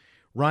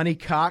 Ronny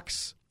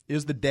Cox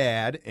is the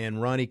dad,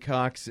 and Ronny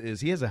Cox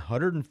he has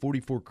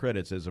 144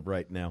 credits as of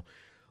right now.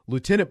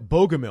 Lieutenant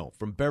Bogomil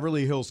from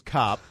Beverly Hills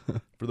Cop,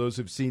 for those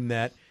who've seen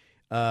that.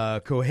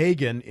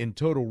 Cohagen in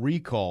Total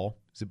Recall.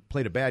 He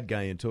played a bad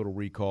guy in Total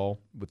Recall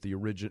with the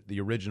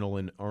original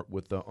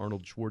with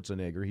Arnold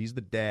Schwarzenegger. He's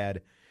the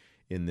dad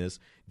in this.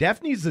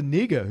 Daphne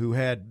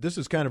Zuniga, this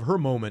is kind of her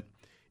moment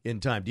in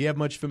time. Do you have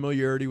much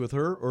familiarity with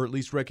her, or at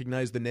least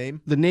recognize the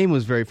name? The name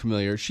was very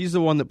familiar. She's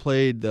the one that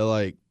played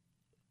the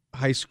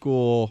high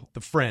school,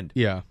 the friend.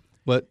 Yeah,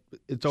 but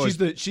it's always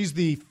she's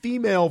the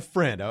female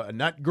friend,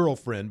 not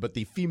girlfriend, but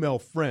the female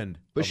friend.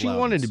 But she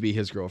wanted to be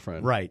his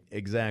girlfriend, right?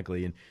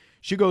 Exactly, and.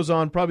 She goes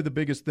on, probably the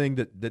biggest thing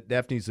that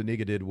Daphne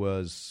Zuniga did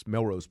was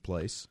Melrose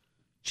Place.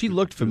 She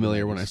looked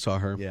familiar when I saw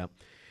her. Yeah.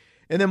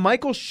 And then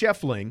Michael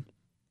Scheffling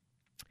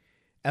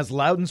as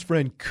Loudon's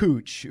friend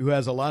Cooch, who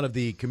has a lot of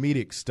the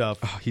comedic stuff.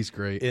 Oh, he's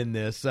great. In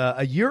this.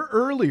 A year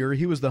earlier,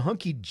 he was the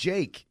hunky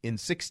Jake in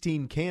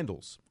 16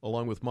 Candles,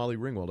 along with Molly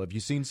Ringwald. Have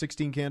you seen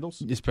 16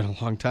 Candles? It's been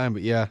a long time,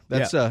 but yeah.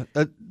 That's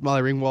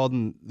Molly Ringwald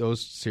and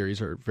those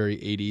series are very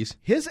 80s.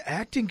 His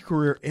acting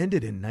career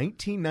ended in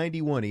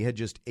 1991. He had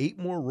just 8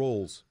 more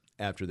roles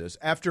after this.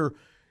 After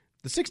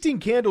the 16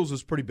 Candles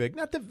was pretty big.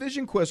 Not that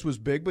Vision Quest was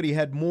big, but he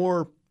had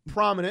more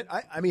prominent.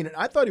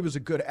 I thought he was a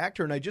good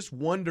actor, and I just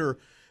wonder,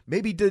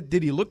 maybe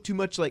did he look too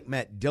much like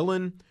Matt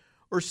Dillon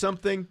or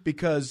something?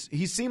 Because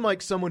he seemed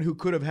like someone who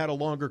could have had a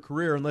longer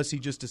career unless he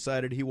just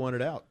decided he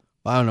wanted out.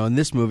 I don't know. In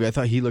this movie, I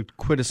thought he looked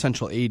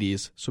quintessential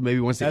 80s. So maybe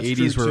once the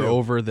 80s were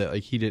over, that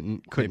he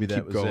couldn't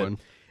keep going.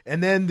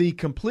 And then the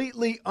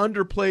completely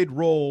underplayed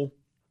role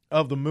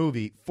of the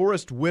movie,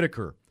 Forrest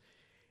Whitaker,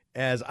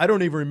 as I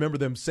don't even remember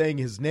them saying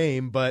his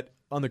name, but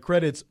on the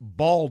credits,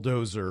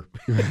 Balldozer.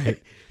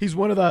 Right. He's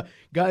one of the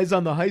guys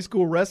on the high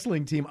school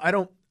wrestling team.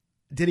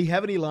 Did he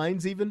have any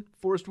lines even,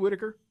 Forrest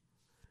Whitaker?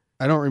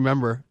 I don't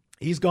remember.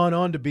 He's gone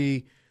on to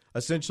be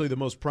essentially the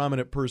most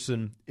prominent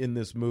person in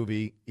this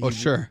movie. He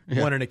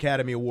won an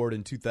Academy Award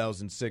in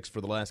 2006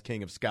 for The Last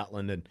King of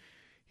Scotland, and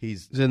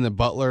he's in The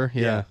Butler.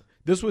 Yeah.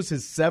 This was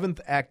his 7th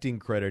acting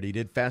credit. He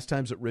did Fast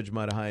Times at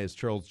Ridgemont High as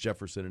Charles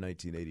Jefferson in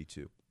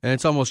 1982. And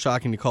it's almost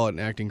shocking to call it an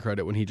acting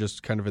credit when he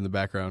just kind of in the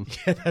background.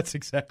 Yeah, that's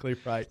exactly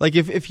right. Like,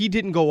 if he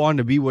didn't go on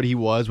to be what he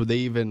was, would they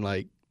even,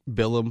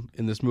 bill him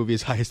in this movie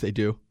as high as they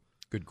do?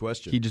 Good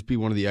question. He'd just be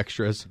one of the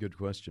extras. Good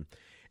question.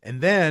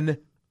 And then,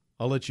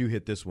 I'll let you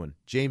hit this one.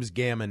 James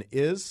Gammon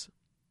is...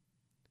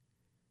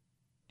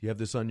 Do you have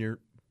this on your...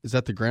 Is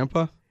that the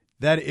grandpa?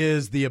 That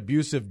is the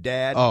abusive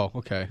dad. Oh,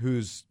 okay.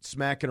 Who's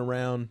smacking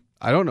around...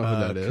 I don't know who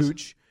that is.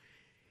 Cooch.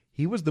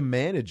 He was the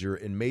manager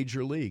in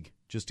Major League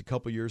just a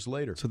couple years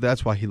later. So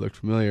that's why he looked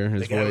familiar in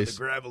his the guy voice. With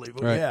the gravelly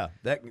voice. Right. Yeah,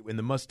 that in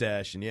the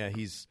mustache, and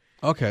he's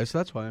okay. So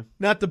that's why.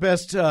 Not the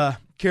best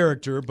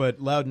character, but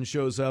Loudon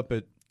shows up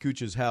at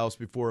Cooch's house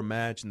before a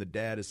match, and the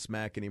dad is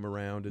smacking him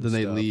around. And then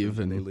they leave,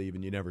 and they leave,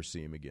 and you never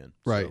see him again.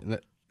 Right.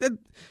 So,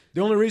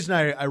 the only reason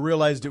I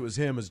realized it was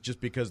him is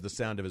just because of the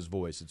sound of his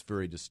voice. It's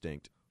very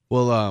distinct.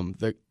 Well,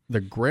 the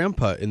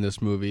grandpa in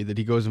this movie that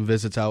he goes and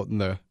visits out in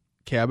the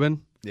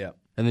cabin. Yeah.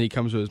 And then he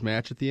comes to his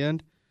match at the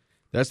end.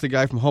 That's the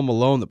guy from Home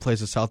Alone that plays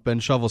the South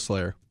Bend Shovel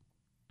Slayer.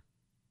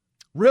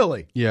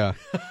 Really? Yeah.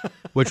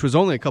 Which was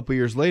only a couple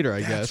years later, I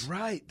guess.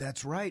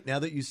 That's right. Now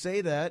that you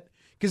say that,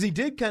 because he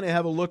did kind of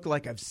have a look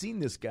like I've seen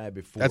this guy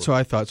before. That's what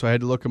I thought. So I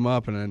had to look him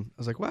up, and I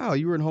was like, wow,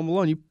 you were in Home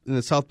Alone. And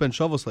the South Bend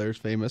Shovel Slayer is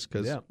famous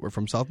because we're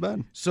from South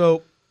Bend.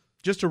 So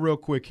just a real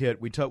quick hit.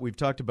 We've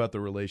talked about the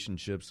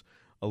relationships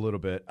a little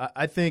bit.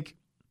 I think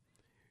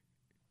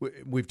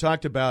we've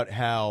talked about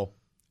how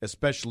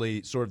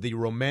especially sort of the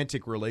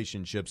romantic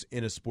relationships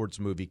in a sports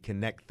movie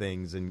connect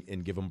things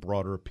and give them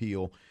broader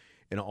appeal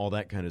and all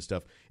that kind of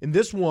stuff. In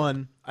this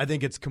one, I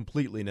think it's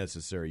completely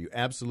necessary. You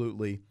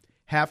absolutely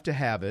have to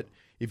have it.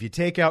 If you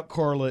take out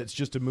Carla, it's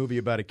just a movie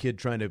about a kid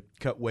trying to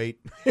cut weight.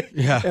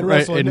 Yeah, and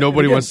right. And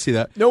nobody wants to see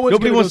that.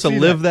 Nobody wants to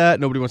live that.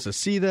 Nobody wants to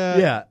see that.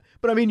 Yeah.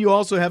 But, I mean, you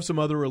also have some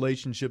other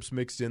relationships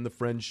mixed in, the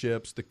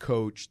friendships, the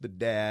coach, the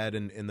dad,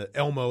 and the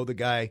Elmo, the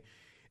guy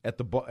at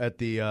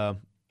the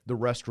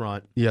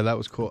restaurant. Yeah, that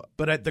was cool.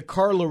 But at the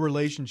Carla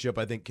relationship,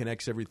 I think,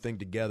 connects everything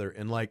together.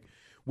 And like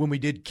when we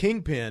did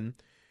Kingpin,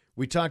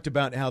 we talked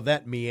about how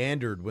that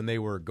meandered when they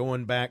were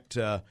going back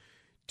to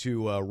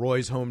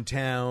Roy's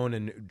hometown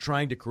and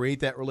trying to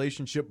create that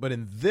relationship. But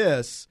in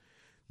this,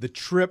 the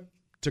trip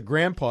to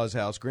Grandpa's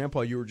house,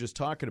 Grandpa, you were just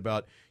talking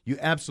about, you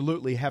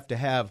absolutely have to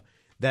have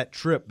that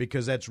trip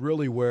because that's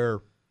really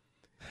where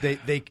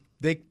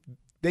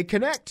they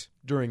connect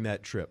during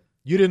that trip.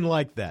 You didn't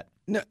like that.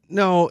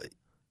 No.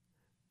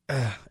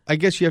 I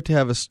guess you have to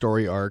have a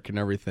story arc and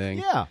everything.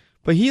 Yeah.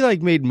 But he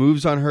like made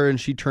moves on her and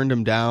she turned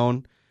him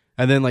down.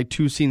 And then like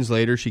 2 scenes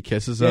later, she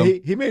kisses him. Yeah,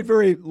 he made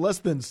very less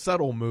than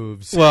subtle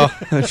moves. Well,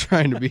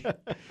 trying to be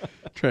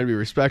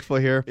respectful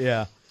here.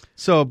 Yeah.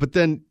 So, but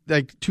then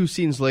like 2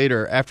 scenes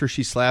later, after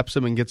she slaps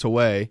him and gets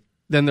away,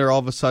 then they're all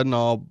of a sudden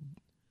all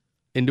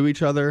into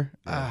each other.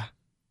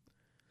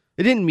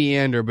 It didn't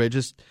meander, but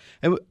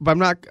but I'm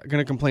not going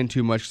to complain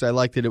too much because I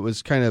liked that it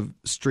was kind of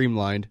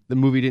streamlined. The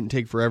movie didn't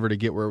take forever to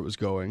get where it was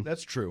going.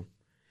 That's true.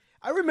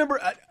 I remember,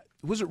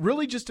 was it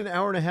really just an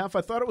hour and a half?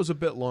 I thought it was a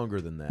bit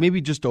longer than that. Maybe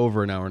just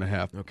over an hour and a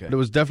half. Okay. But it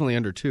was definitely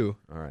under 2.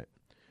 All right.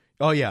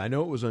 Oh, yeah, I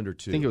know it was under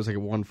 2. I think it was like a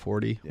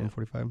 140,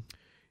 145.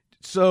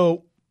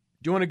 So,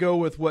 do you want to go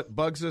with what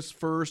bugs us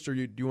first, or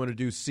do you want to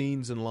do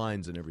scenes and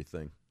lines and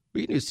everything?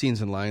 We can do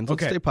scenes and lines.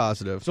 Let's Okay. stay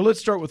positive. So let's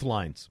start with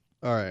lines.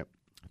 All right.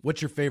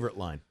 What's your favorite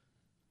line?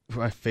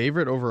 My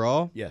favorite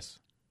overall? Yes.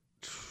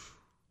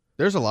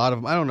 There's a lot of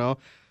them. I don't know.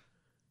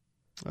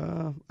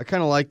 I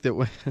kind of like that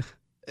when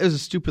it was a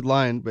stupid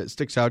line, but it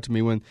sticks out to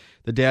me when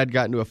the dad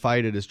got into a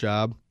fight at his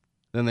job.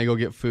 Then they go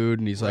get food,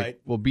 and he's Right.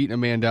 like, well, beating a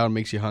man down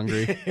makes you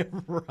hungry.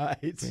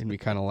 Right. Made me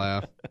kind of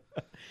laugh.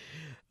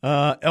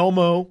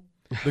 Elmo,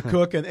 the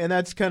cook, and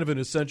that's kind of an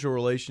essential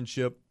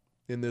relationship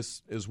in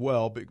this as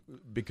well,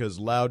 because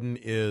Louden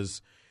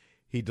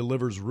he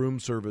delivers room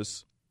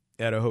service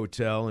at a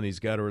hotel, and he's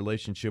got a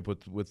relationship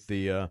with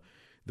the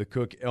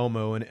cook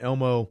Elmo, and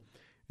Elmo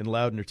and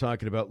Louden are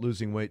talking about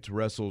losing weight to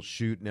wrestle,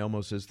 shoot, and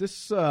Elmo says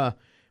this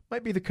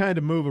might be the kind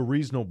of move a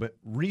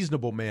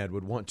reasonable man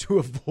would want to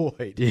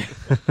avoid.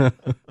 Yeah.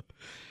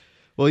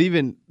 Well,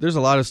 even there's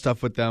a lot of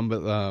stuff with them,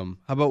 but how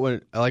about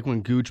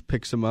when Gooch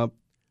picks him up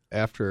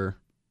after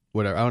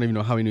whatever? I don't even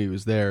know how he knew he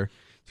was there.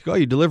 He's like, oh,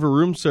 you deliver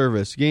room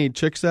service. You get any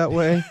chicks that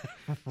way?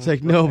 It's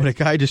like, no, but a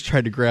guy just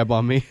tried to grab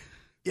on me.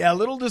 Yeah, a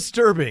little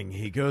disturbing.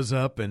 He goes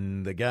up,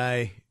 and the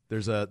guy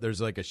there's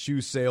like a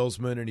shoe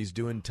salesman, and he's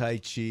doing Tai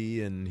Chi,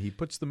 and he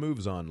puts the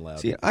moves on Loud.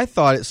 See, I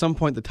thought at some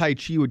point the Tai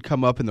Chi would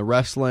come up in the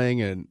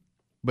wrestling,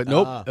 but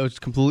nope, it was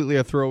completely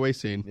a throwaway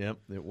scene. Yep,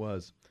 it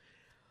was.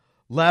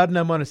 Loudon,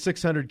 I'm on a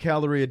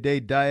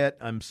 600-calorie-a-day diet.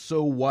 I'm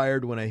so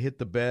wired when I hit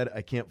the bed,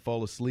 I can't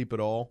fall asleep at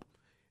all.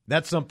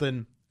 That's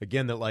something,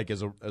 again, that like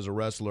as a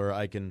wrestler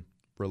I can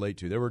relate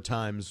to. There were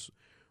times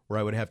where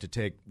I would have to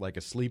take like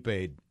a sleep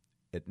aid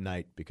at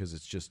night because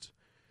it's just...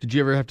 Did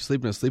you ever have to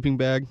sleep in a sleeping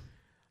bag?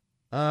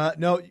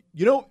 No,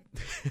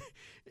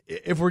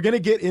 if we're going to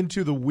get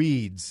into the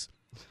weeds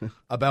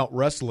about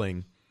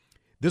wrestling,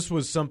 this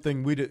was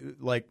something we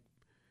did, like,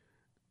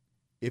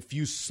 if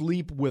you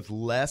sleep with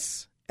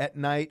less at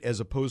night as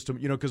opposed to,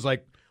 because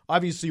like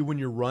obviously when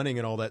you're running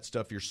and all that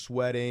stuff, you're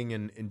sweating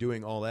and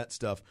doing all that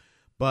stuff.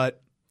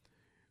 But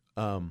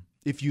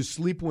if you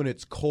sleep when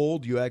it's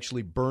cold, you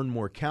actually burn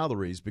more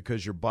calories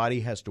because your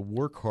body has to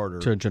work harder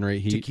to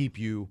generate heat to keep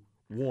you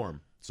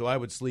warm. So I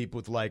would sleep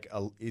with like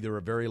either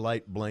a very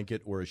light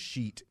blanket or a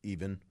sheet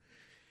even.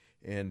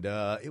 And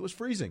it was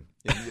freezing,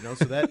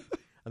 so that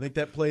I think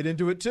that played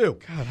into it too.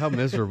 God, how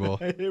miserable.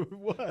 It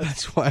was.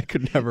 That's why I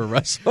could never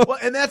wrestle. Well,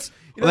 and that's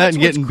that's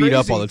getting crazy beat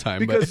up all the time.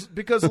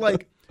 Because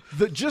like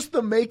just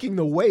the making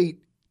the weight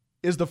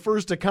is the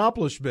first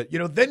accomplishment.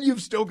 Then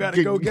you've still got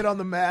to go get on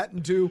the mat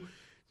and do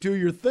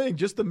your thing.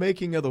 Just the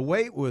making of the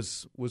weight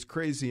was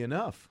crazy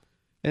enough.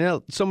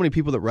 And so many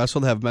people that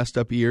wrestled have messed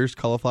up ears,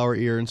 cauliflower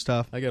ear and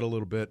stuff. I got a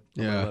little bit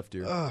on my left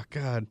ear. Oh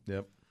God.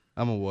 Yep.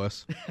 I'm a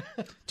wuss.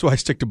 That's why I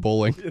stick to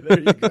bowling. There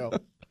you go.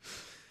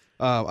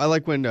 I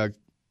like when I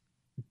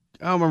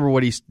don't remember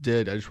what he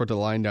did. I just wrote the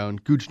line down.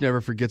 Gooch never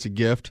forgets a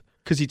gift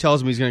because he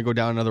tells him he's going to go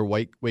down another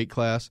weight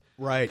class.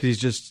 Right. Because he's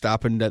just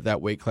stopping at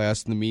that weight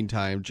class in the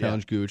meantime,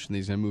 challenge Gooch, and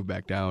he's going to move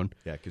back down.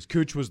 Yeah, because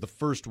Gooch was the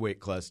first weight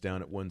class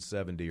down at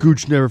 170.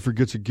 Gooch never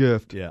forgets a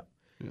gift. Yeah.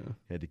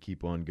 Had to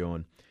keep on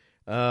going.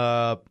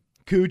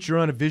 Gooch, you're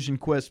on a vision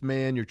quest,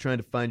 man. You're trying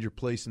to find your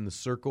place in the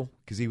circle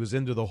because he was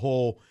into the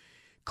whole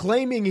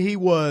claiming he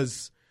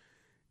was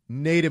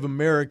Native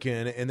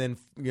American, and then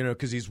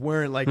because he's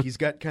wearing like he's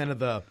got kind of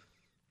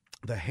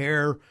the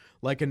hair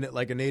like a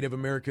Native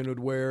American would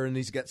wear, and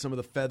he's got some of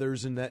the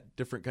feathers and that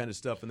different kind of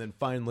stuff, and then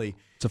finally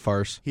it's a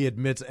farce. He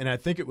admits, and I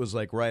think it was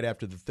like right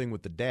after the thing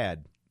with the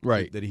dad,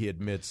 right, that he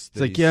admits.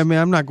 It's like, yeah,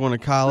 man, I'm not going to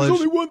college.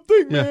 There's only one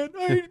thing, man.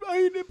 I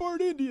ain't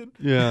part Indian.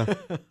 Yeah.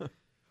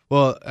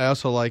 Well, I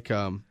also like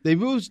they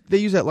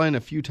use that line a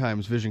few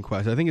times. Vision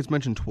Quest. I think it's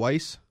mentioned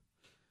twice,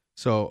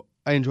 so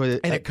I enjoy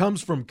it. And it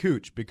comes from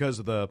Cooch because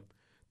of the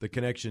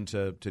connection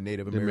to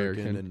Native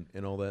American.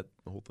 And all that,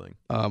 the whole thing.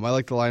 I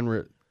like the line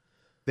where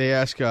they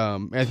ask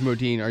Matthew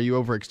Modine, "Are you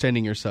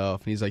overextending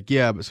yourself?" And he's like,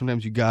 "Yeah, but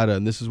sometimes you gotta."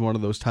 And this is one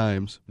of those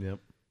times. Yep.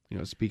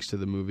 It speaks to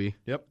the movie.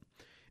 Yep.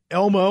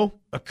 Elmo,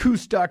 a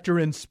Coos doctor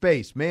in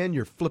space. Man,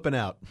 you're flipping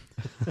out.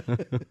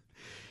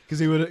 Because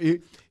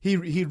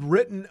he'd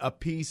written a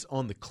piece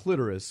on the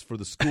clitoris for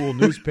the school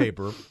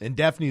newspaper, and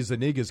Daphne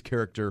Zuniga's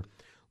character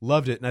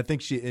loved it. And I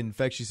think she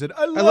said,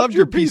 I loved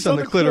your piece on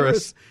the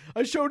clitoris.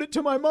 I showed it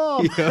to my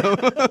mom. Yeah.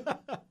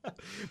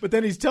 But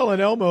then he's telling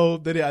Elmo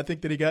that I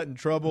think that he got in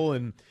trouble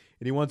and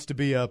he wants to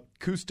be a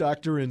Coos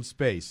doctor in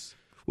space.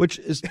 Which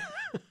is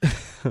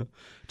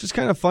Just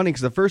kind of funny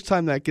because the first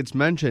time that gets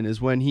mentioned is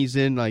when he's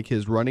in like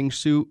his running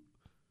suit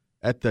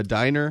at the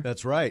diner.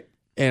 That's right.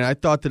 And I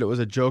thought that it was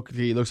a joke that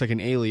he looks like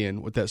an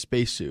alien with that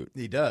spacesuit.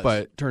 He does.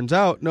 But turns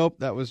out, nope,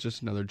 that was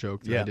just another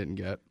joke that I didn't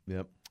get.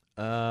 Yep.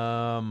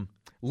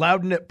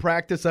 Louden at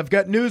practice. I've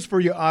got news for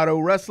you, Otto.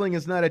 Wrestling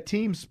is not a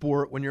team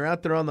sport. When you're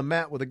out there on the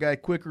mat with a guy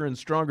quicker and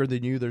stronger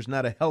than you, there's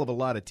not a hell of a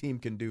lot a team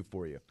can do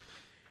for you.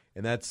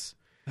 And that's...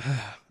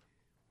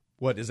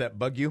 What, does that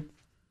bug you?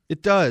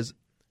 It does.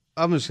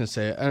 I'm just going to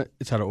say it.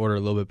 It's out of order a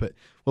little bit, but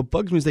what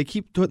bugs me is they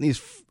keep putting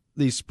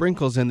these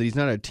sprinkles in that he's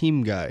not a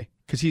team guy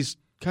because he's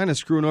kind of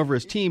screwing over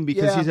his team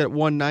because he's at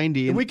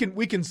 190. And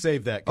we can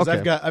save that because Okay.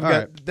 I've got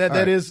right. that. All That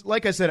right. is,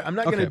 like I said, I'm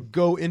not going to Okay.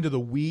 go into the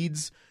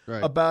weeds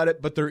Right. about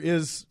it, but there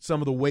is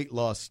some of the weight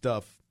loss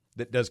stuff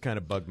that does kind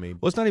of bug me.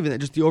 Well, it's not even that,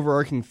 just the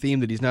overarching theme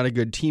that he's not a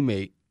good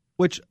teammate,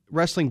 which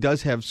wrestling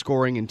does have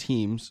scoring in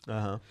teams.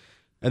 Uh-huh.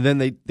 And then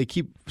they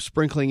keep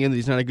sprinkling in that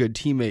he's not a good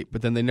teammate,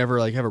 but then they never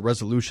like have a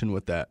resolution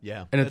with that.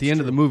 Yeah, And at the end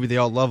of the movie, they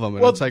all love him.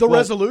 And Well, it's like, the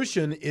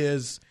resolution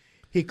is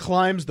he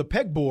climbs the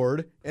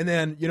pegboard, and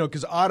then,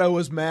 because Otto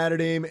was mad at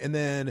him, and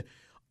then,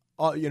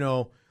 all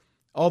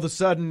of a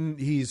sudden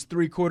he's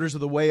 3/4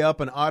 of the way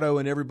up, and Otto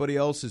and everybody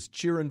else is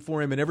cheering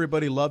for him, and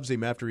everybody loves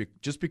him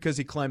just because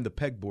he climbed the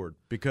pegboard,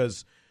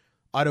 because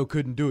Otto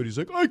couldn't do it. He's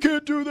like, I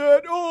can't do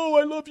that. Oh,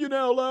 I love you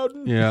now,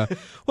 Louden. Yeah.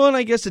 Well, and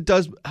I guess it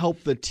does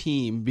help the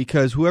team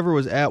because whoever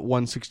was at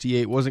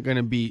 168 wasn't going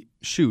to beat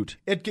Shoot.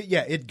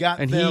 It got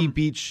And them. he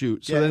beat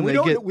Shoot. So Yeah, then and we they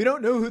don't we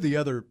don't know who the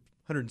other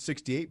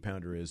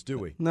 168-pounder is, do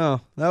we?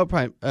 No, that would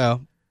probably,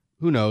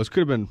 who knows?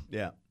 Could have been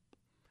Yeah.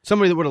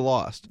 somebody that would have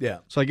lost. Yeah.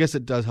 So I guess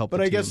it does help But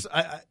the I team. guess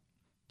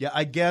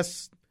I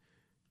guess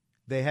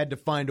they had to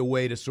find a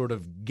way to sort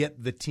of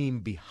get the team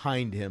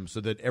behind him so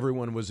that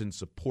everyone was in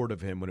support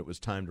of him when it was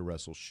time to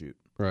wrestle Shoot.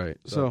 Right.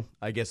 So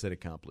I guess it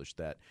accomplished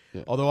that.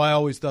 Yeah. Although I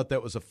always thought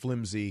that was a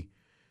flimsy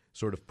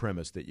sort of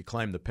premise that you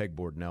climb the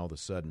pegboard and all of a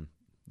sudden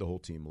the whole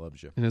team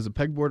loves you. And is a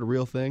pegboard a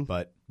real thing?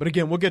 But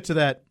again, we'll get to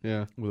that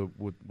Yeah.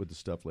 with the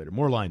stuff later.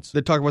 More lines.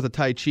 They talk about the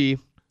Tai Chi,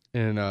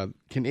 and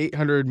can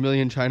 800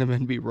 million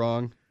Chinamen be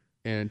wrong?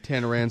 And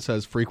Tanaran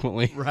says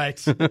frequently. Right.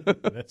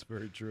 That's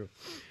very true.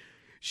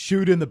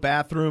 Shoot in the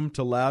bathroom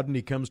to Louden.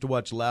 He comes to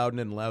watch Louden,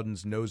 and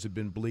Louden's nose had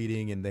been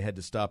bleeding, and they had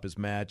to stop his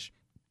match.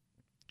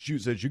 Shoot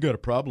says, "You got a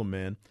problem,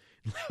 man."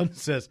 Louden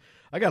says,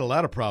 "I got a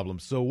lot of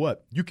problems. So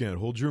what? You can't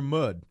hold your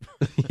mud."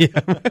 Yeah.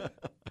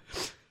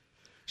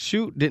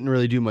 Shoot didn't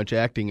really do much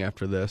acting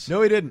after this.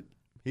 No, he didn't.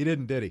 He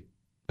didn't, did he?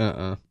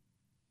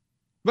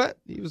 But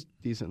he was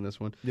decent in this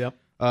one. Yep.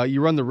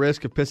 You run the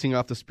risk of pissing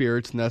off the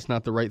spirits, and that's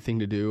not the right thing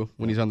to do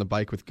when he's on the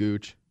bike with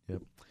Gooch.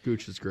 Yep.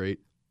 Gooch is great.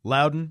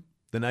 Louden,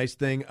 the nice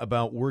thing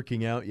about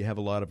working out, you have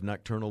a lot of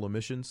nocturnal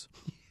emissions.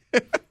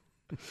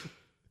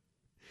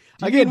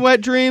 Again,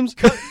 wet dreams.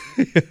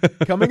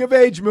 Coming of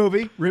age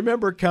movie.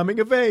 Remember, coming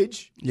of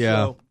age. Yeah.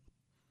 So,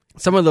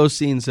 Some of those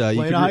scenes, you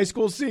playing could a high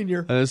school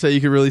senior. I say you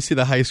could really see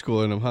the high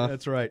school in him, huh?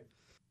 That's right.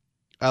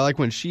 I like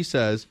when she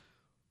says,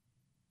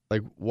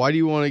 like, why do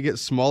you want to get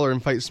smaller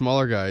and fight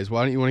smaller guys?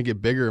 Why don't you want to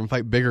get bigger and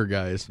fight bigger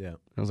guys? Yeah.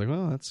 I was like,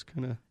 well, that's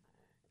kind of.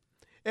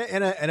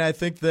 And I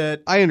think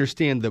that, I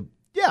understand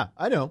yeah,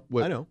 I know.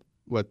 What- I know.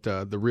 what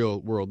the real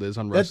world is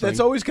on That's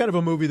wrestling. always kind of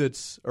a movie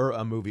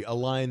a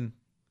line,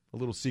 a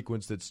little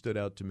sequence that stood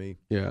out to me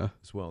Yeah.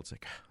 as well. It's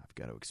like, I've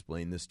got to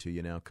explain this to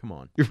you now. Come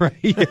on. You're right.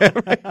 Yeah.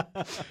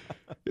 Right.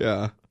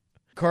 Yeah.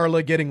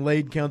 Carla getting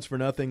laid counts for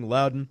nothing.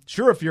 Louden.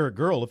 Sure, if you're a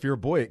girl. If you're a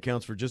boy, it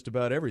counts for just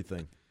about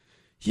everything.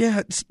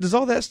 Yeah. Does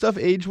all that stuff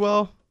age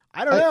well?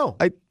 I don't know.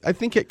 I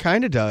think it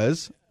kind of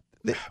does.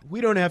 We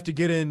don't have to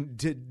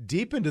get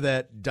deep into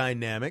that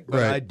dynamic,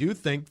 but Right. I do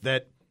think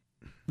that.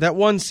 That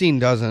one scene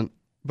doesn't,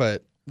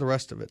 but the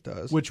rest of it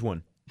does. Which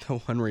one? The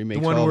one where he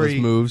makes The one all where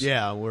his moves.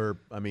 Yeah, where,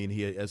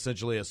 he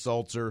essentially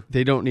assaults her.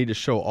 They don't need to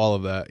show all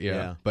of that. Yeah.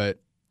 Yeah. But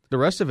the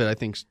rest of it, I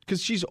think,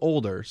 because she's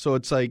older, so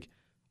it's like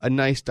a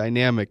nice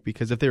dynamic.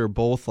 Because if they were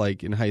both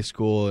like in high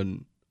school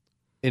and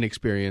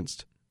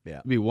inexperienced, Yeah.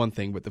 it'd be one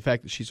thing. But the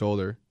fact that she's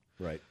older.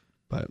 Right.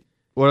 But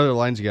what other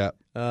lines you got?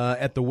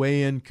 At the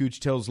weigh-in, Cooch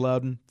tells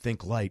Louden,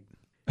 think light.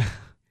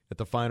 At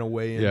the final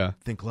weigh-in, Yeah.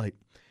 think light.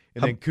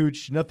 And then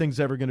Cooch, nothing's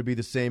ever going to be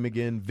the same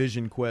again.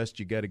 Vision quest,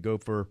 you got to go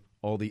for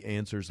all the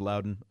answers,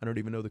 Louden. I don't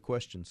even know the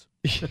questions.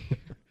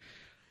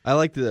 I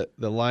like the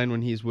line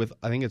when he's with,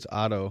 I think it's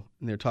Otto,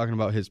 and they're talking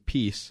about his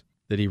piece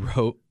that he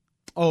wrote.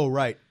 Oh,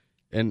 right.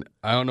 And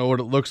I don't know what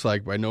it looks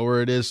like, but I know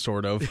where it is,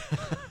 sort of.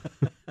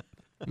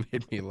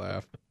 Made me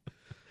laugh.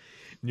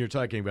 And you're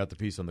talking about the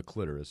piece on the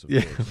clitoris, of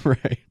Yeah, course.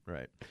 right.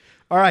 Right.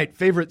 All right,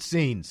 favorite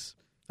scenes.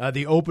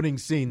 The opening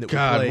scene that we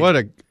God, played. what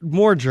a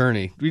more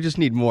journey. We just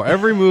need more.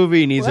 Every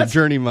movie needs a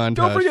journey montage.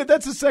 Don't forget,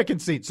 that's the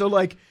second scene. So,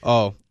 like,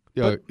 Oh,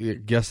 yeah,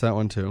 guess that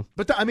one too.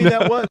 but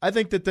that was. I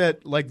think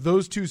that like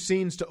those two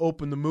scenes to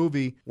open the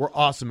movie were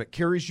awesome. It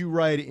carries you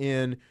right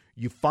in.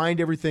 You find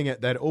everything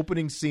at that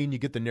opening scene. You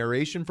get the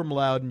narration from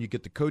Louden. You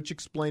get the coach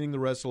explaining the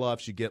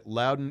wrestle-offs. You get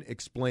Louden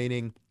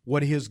explaining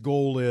what his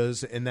goal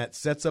is, and that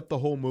sets up the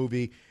whole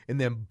movie.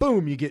 And then,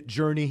 boom, you get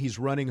Journey. He's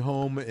running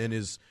home, and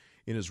his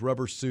in his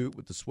rubber suit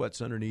with the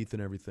sweats underneath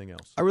and everything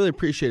else. I really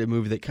appreciate a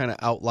movie that kind of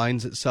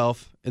outlines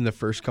itself in the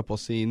first couple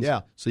scenes.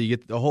 Yeah. So you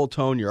get the whole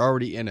tone, you're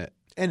already in it.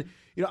 And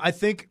I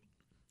think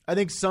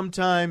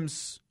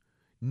sometimes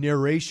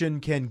narration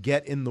can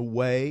get in the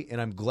way,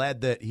 and I'm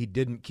glad that he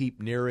didn't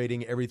keep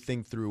narrating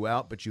everything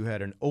throughout, but you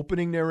had an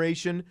opening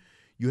narration,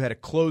 you had a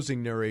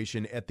closing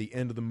narration at the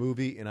end of the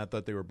movie, and I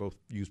thought they were both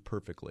used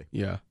perfectly.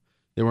 Yeah.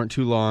 They weren't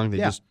too long.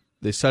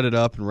 They set it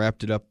up and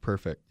wrapped it up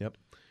perfect. Yep.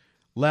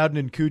 Loudon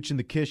and Cooch in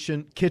the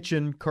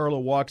kitchen. Carla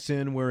walks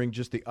in wearing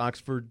just the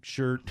Oxford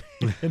shirt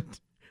and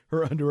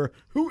her underwear.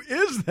 Who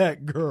is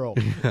that girl?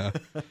 Yeah.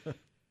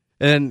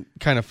 And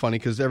kind of funny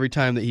because every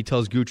time that he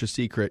tells Gooch a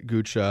secret,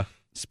 Gooch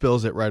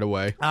spills it right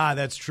away. Ah,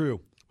 that's true.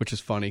 Which is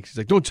funny because he's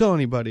like, don't tell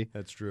anybody.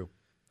 That's true.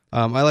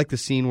 I like the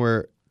scene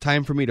where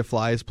Time for Me to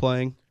Fly is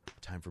playing.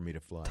 Time for Me to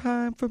Fly.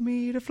 Time for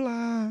me to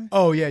fly.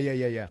 Oh,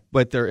 yeah.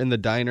 But they're in the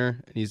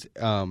diner,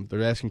 and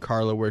they're asking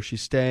Carla where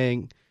she's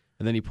staying.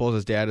 And then he pulls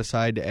his dad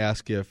aside to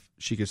ask if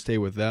she could stay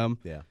with them.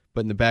 Yeah.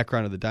 But in the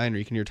background of the diner,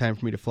 you can hear Time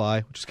for Me to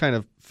Fly, which is kind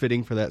of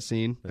fitting for that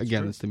scene. That's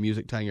Again, true. It's the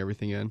music tying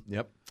everything in.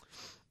 Yep.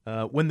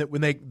 When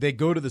they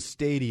go to the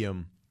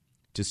stadium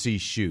to see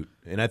Shoot,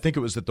 and I think it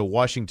was at the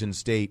Washington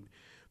State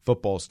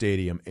football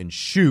stadium, and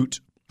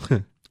Shoot,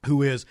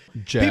 who is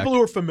Jack. People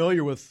who are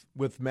familiar with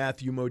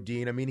Matthew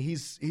Modine, I mean,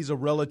 he's a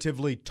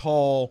relatively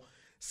tall,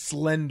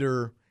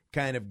 slender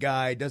kind of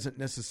guy.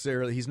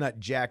 He's not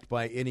jacked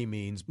by any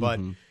means, but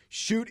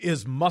Shoot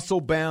is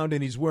muscle bound,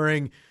 and he's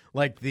wearing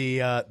like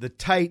the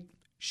tight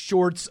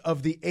shorts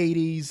of the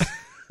 80s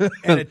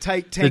and a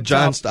tight tank the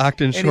John top.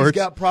 Stockton and shorts.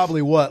 He's got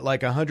probably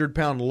like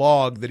 100-pound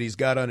log that he's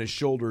got on his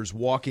shoulders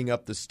walking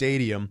up the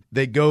stadium.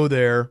 They go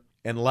there,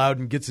 and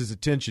Loudon gets his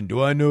attention.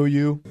 Do I know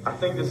you? I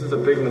think this is a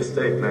big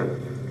mistake, man.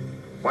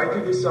 Why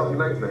give yourself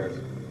nightmares?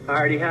 I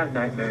already have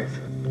nightmares.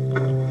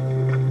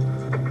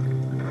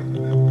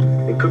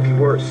 It could be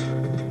worse.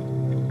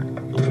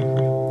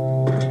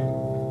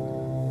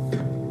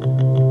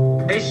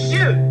 Hey,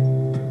 Shoot!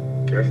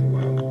 Careful,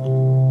 Wild.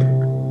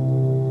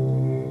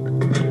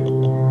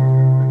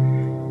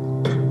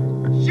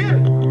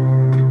 Shoot!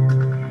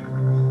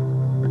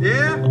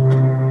 Yeah?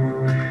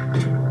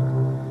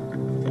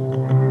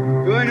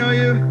 Do I know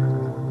you?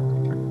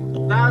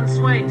 Louden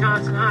Swain,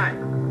 Thompson High.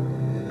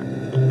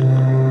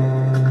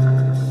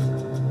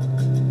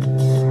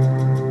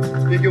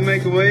 Think you'll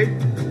make a way?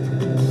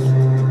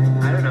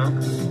 I don't know.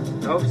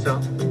 I hope so.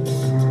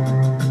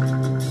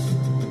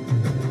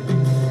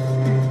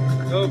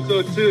 I hope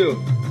so,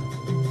 too.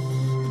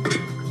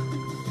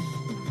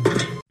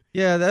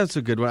 Yeah, that's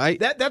a good one.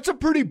 That's a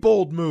pretty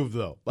bold move,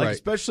 though. Like, Right.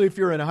 especially if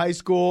you're in high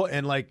school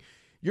and, like,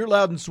 you're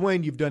Loudon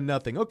Swain, you've done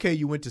nothing. Okay,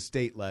 you went to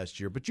state last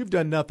year, but you've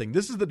done nothing.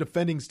 This is the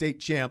defending state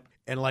champ,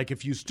 and, like,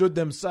 if you stood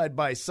them side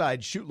by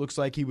side, Shoot looks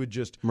like he would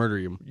just Murder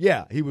you.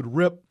 Yeah, he would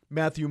rip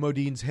Matthew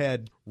Modine's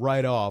head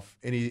right off,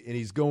 and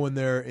he's going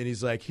there, and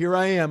he's like, here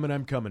I am, and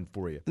I'm coming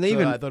for you. And they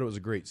I thought it was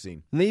a great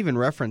scene. And they even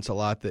reference a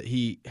lot that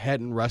he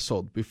hadn't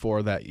wrestled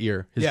before that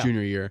year, his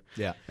junior year.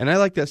 Yeah. And I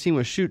like that scene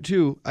with Shoot,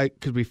 too,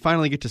 because we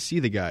finally get to see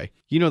the guy.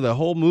 You know, the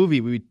whole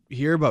movie, we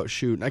hear about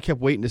Shoot, and I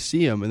kept waiting to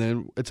see him, and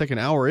then it's like an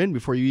hour in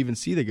before you even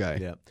see the guy.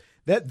 Yeah.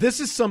 This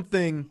is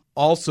something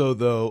also,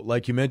 though,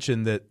 like you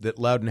mentioned, that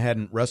Loudon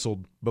hadn't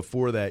wrestled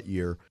before that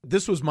year.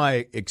 This was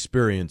my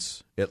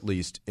experience, at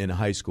least, in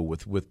high school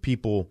with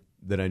people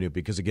that I knew,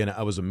 because, again,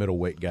 I was a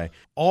middleweight guy.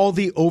 All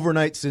the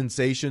overnight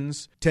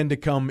sensations tend to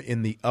come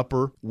in the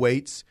upper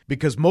weights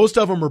because most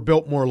of them are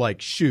built more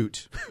like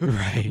Shoot,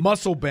 Right.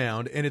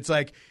 muscle-bound. And it's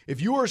like, if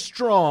you are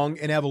strong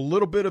and have a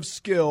little bit of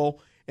skill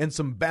and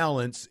some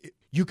balance,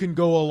 you can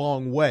go a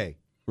long way.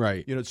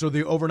 Right. You know, so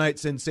the overnight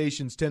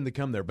sensations tend to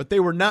come there. But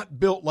they were not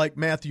built like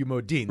Matthew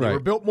Modine. They Right. were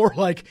built more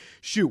like,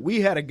 Shoot,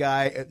 we had a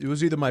guy, it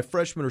was either my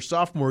freshman or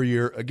sophomore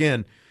year,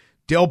 again,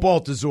 Dale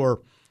Baltazar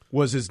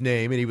was his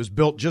name, and he was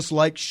built just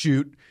like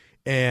Shoot,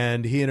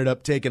 and he ended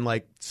up taking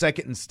like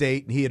second in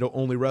state, and he had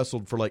only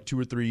wrestled for like 2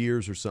 or 3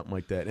 years or something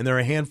like that. And there are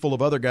a handful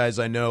of other guys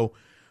I know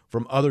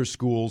from other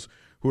schools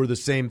who are the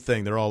same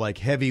thing. They're all like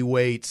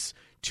heavyweights,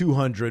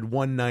 200,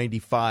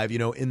 195, you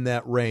know, in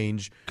that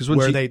range,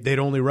 where they'd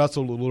only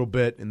wrestled a little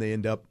bit, and they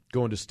end up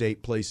going to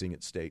state, placing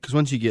at state. Because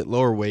once you get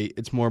lower weight,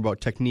 it's more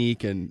about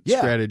technique and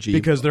strategy.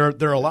 Because there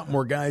are a lot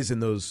more guys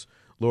in those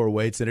lower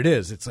weights than it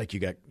is. It's like you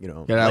got, you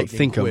know, Gotta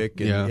lightning outthink 'em. quick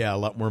and Yeah. a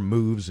lot more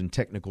moves and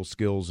technical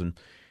skills and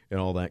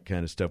all that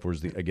kind of stuff.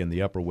 Whereas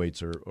the upper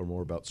weights are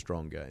more about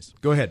strong guys.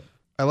 Go ahead.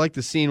 I like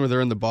the scene where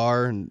they're in the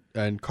bar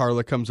and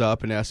Carla comes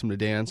up and asks him to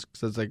dance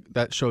because it's like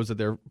that shows that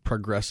they're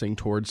progressing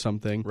towards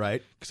something.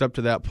 Right. Because up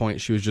to that point,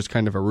 she was just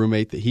kind of a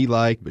roommate that he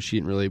liked, but she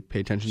didn't really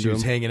pay attention She to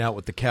was him. hanging out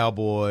with the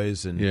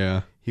Cowboys, and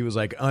he was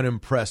like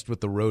unimpressed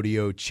with the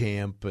rodeo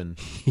champ and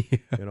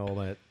and all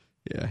that.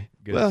 Yeah.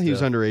 Good Well, he was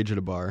stuff. underage at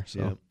a bar. So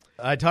Yeah.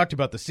 I talked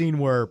about the scene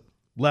where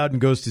Loudon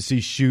goes to see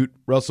Shoot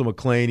Russell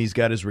McLean. He's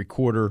got his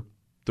recorder,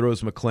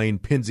 throws McLean,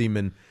 pins him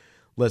in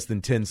less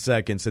than 10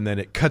 seconds, and then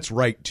it cuts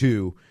right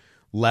to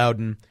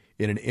Loudon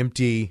in an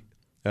empty,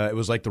 it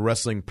was like the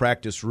wrestling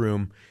practice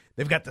room.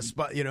 They've got the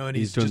spot, and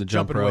he's doing just the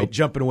jump jumping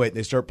rope. away. And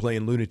they start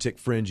playing Lunatic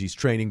Fringe. He's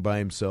training by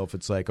himself.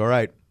 It's like, all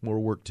right, more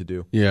work to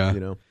do. Yeah.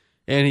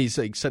 And he's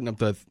like setting up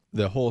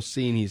the whole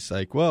scene. He's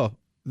like, well,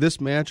 this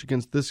match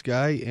against this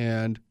guy,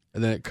 and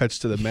then it cuts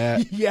to the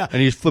mat. Yeah.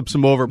 And he flips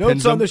him over, notes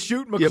pins him. on the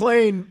Shoot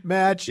McLean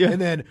match,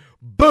 and then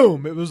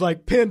boom, it was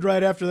like pinned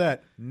right after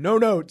that. No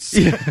notes.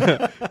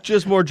 Yeah.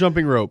 Just more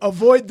jumping rope.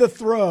 Avoid the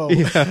throw.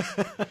 Yeah.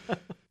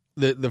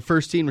 The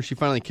first scene where she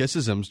finally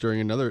kisses him is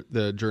during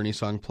the Journey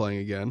song playing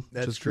again.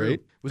 That's which is true.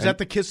 great. Was that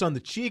the kiss on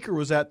the cheek, or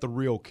was that the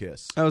real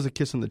kiss? That was a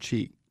kiss on the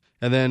cheek.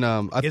 And then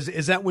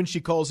is that when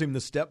she calls him the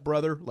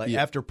stepbrother? Like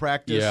after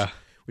practice? Yeah.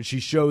 When she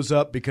shows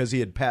up because he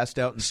had passed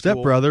out in school.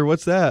 stepbrother,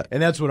 what's that?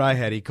 And that's what I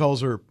had. He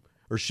calls her,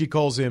 or she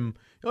calls him,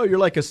 oh, you're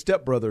like a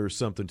stepbrother or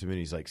something to me. And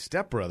he's like,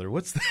 stepbrother?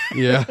 What's that?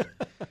 Yeah.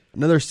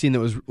 Another scene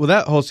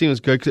that whole scene was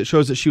good because it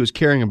shows that she was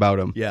caring about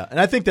him. Yeah. And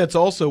I think that's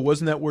also,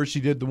 wasn't that where she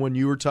did the one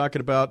you were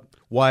talking about?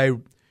 Why,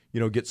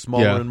 get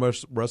smaller and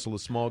wrestle a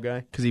small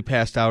guy? Because he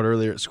passed out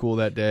earlier at school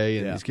that day,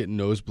 and he's getting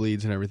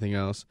nosebleeds and everything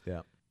else.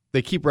 Yeah.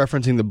 They keep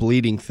referencing the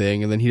bleeding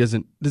thing, and then he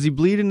doesn't. Does he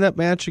bleed in that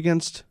match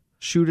against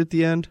Shoot at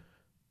the end?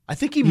 I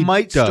think he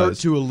might start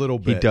to a little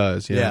bit. He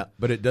does, yeah.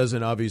 But it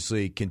doesn't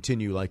obviously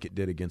continue like it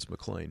did against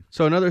McLean.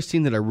 So another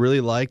scene that I really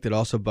liked that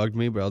also bugged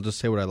me, but I'll just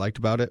say what I liked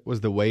about it,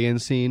 was the weigh-in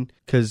scene,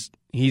 because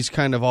he's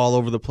kind of all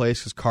over the place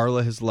because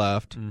Carla has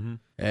left,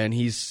 and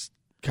he's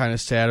kind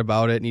of sad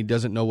about it, and he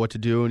doesn't know what to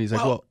do, and he's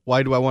like, well,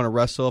 why do I want to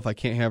wrestle if I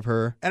can't have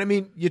her? And I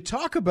mean, you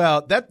talk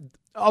about that.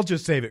 I'll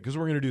just save it because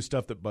we're going to do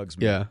stuff that bugs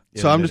me. Yeah.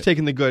 So I'm just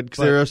taking the good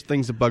because there are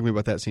things that bug me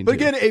about that scene, But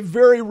again, a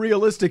very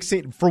realistic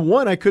scene. For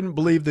one, I couldn't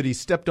believe that he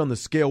stepped on the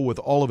scale with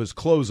all of his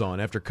clothes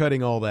on after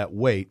cutting all that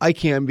weight. I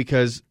can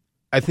because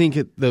I think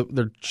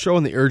they're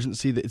showing the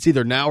urgency that it's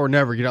either now or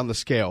never get on the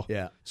scale.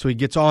 Yeah. So he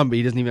gets on, but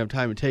he doesn't even have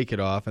time to take it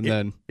off. And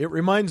then it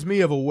reminds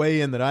me of a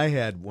weigh-in that I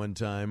had one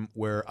time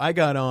where I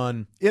got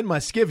on in my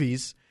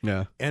skivvies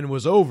and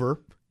was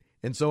over.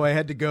 And so I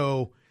had to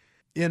go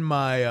in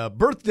my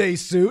birthday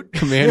suit,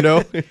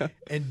 commando,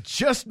 and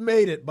just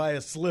made it by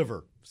a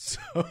sliver.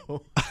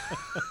 So,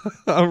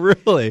 oh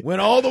really?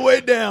 Went all the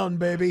way down,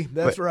 baby.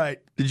 That's right.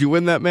 Did you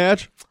win that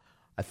match?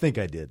 I think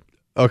I did.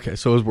 Okay,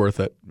 so it was worth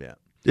it. Yeah.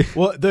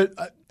 Well,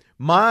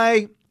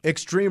 my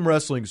extreme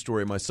wrestling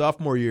story. My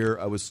sophomore year,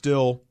 I was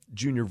still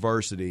junior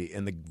varsity,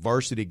 and the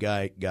varsity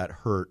guy got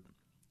hurt,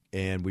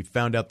 and we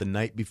found out the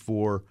night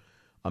before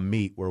a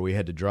meet where we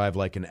had to drive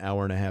like an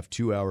hour and a half,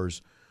 2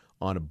 hours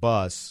on a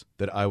bus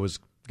that I was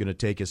going to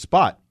take his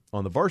spot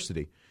on the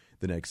varsity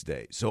the next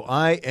day. So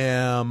I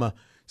am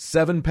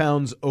 7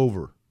 pounds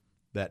over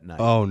that night.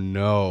 Oh,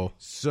 no.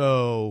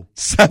 So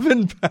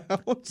 7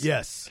 pounds?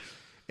 Yes.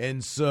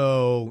 And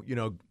so,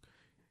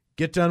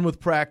 get done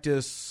with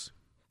practice.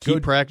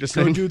 Keep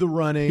practicing. Go do the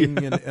running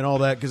and all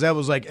that. Because that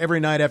was like every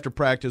night after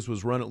practice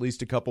was run at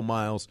least a couple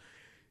miles.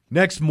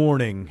 Next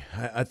morning,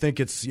 I think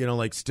it's,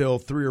 like still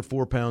 3 or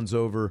 4 pounds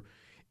over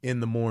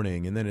in the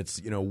morning. And then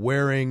it's,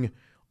 wearing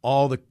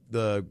all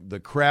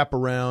the crap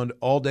around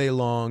all day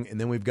long,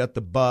 and then we've got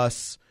the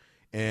bus,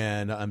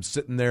 and I'm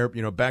sitting there,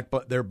 back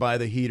there by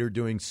the heater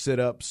doing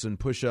sit-ups and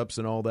push-ups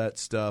and all that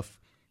stuff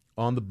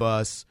on the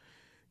bus.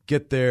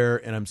 Get there,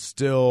 and I'm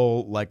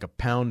still like a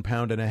pound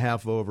and a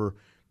half over.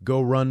 Go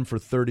run for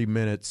 30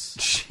 minutes.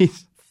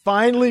 Jeez.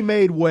 Finally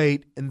made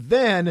weight, and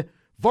then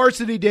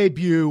varsity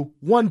debut,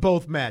 won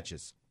both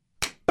matches.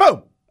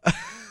 Boom!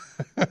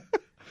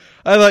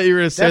 I thought you were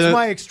going to say that's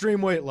my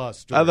extreme weight loss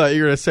story. I thought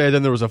you were going to say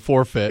then there was a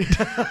forfeit.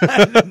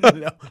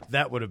 No,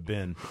 that would have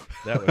been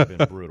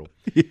brutal.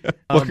 Yeah.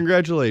 Well,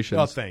 congratulations.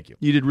 Oh, thank you.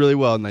 You did really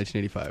well in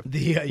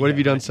 1985. What have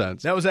you done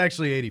since? That was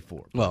actually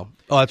 84. Well,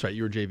 that's right.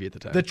 You were JV at the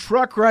time. The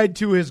truck ride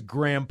to his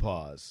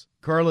grandpa's.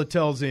 Carla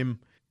tells him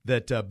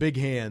that big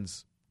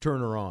hands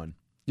turn her on.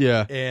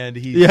 Yeah. And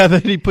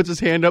then he puts his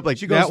hand up like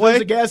she goes, that way?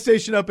 There's a gas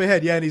station up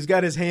ahead. Yeah, and he's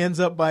got his hands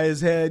up by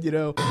his head,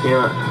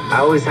 I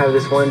always have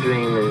this one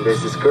dream, and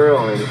there's this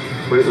girl, and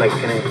we're like,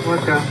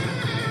 what girl?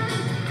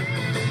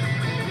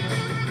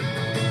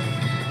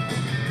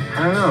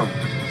 I don't know.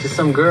 Just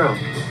some girl.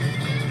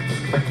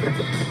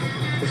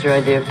 Is your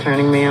idea of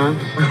turning me on?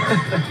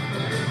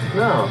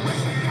 No,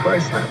 of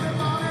course not.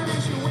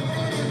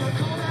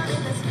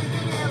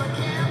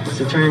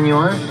 Is it turning you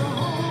on?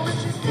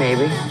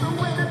 Maybe.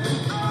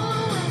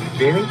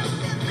 Really?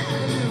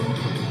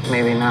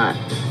 Maybe not.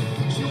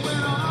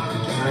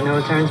 I know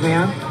what turns me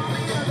on?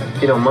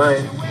 If you don't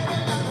mind.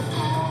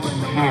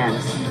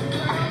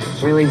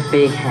 Hands. Really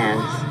big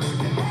hands.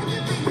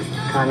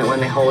 Kind that when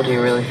they hold you,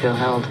 you really feel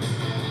held.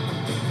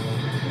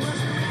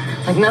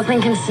 Like nothing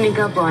can sneak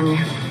up on you.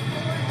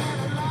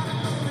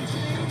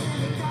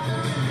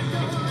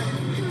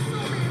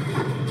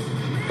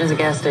 There's a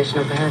gas station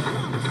up ahead.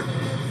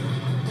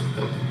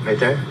 Right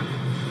there?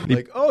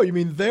 Like, oh, you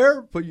mean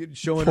there? But you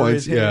showing her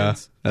his Points, yeah.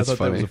 hands. That's I thought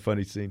funny. that was a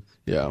funny scene.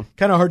 Yeah.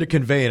 Kind of hard to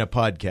convey in a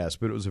podcast,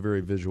 but it was a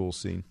very visual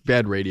scene.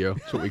 Bad radio.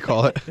 That's what we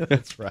call it.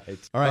 That's right.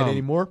 All right,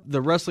 any more?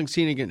 The wrestling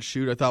scene against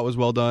Shoot I thought was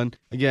well done.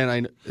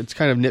 Again, it's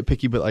kind of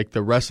nitpicky, but like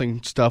the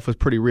wrestling stuff was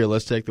pretty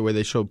realistic. The way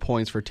they showed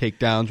points for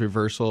takedowns,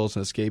 reversals,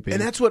 and escaping.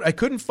 And that's what I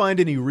couldn't find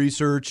any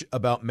research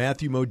about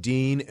Matthew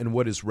Modine and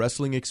what his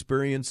wrestling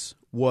experience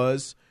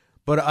was.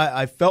 But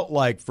I felt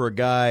like for a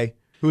guy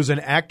who was an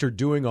actor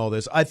doing all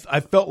this, I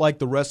felt like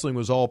the wrestling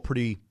was all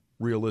pretty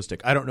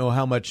realistic. I don't know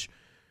how much,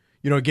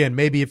 again,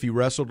 maybe if he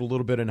wrestled a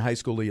little bit in high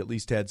school, he at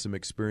least had some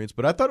experience.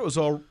 But I thought it was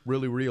all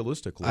really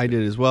realistic. I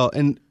did as well.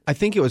 And I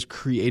think it was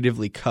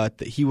creatively cut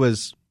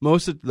that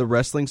most of the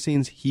wrestling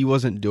scenes, he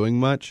wasn't doing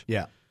much.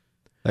 Yeah.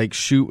 Like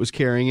Shoot was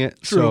carrying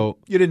it. True. So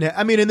you didn't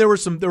and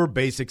there were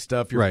basic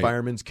stuff, your Right.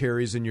 fireman's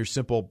carries and your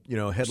simple,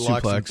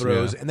 headlocks Suplex, and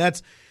throws. yeah.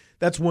 And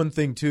that's one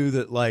thing too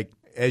that like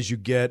as you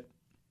get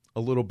a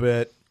little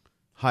bit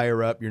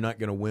higher up, you're not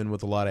going to win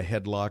with a lot of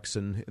headlocks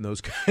and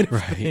those kind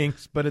of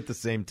things. But at the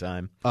same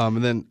time,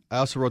 and then I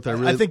also wrote that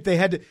I think they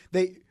had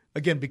to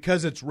again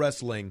because it's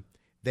wrestling,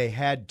 they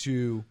had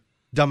to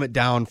dumb it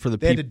down for the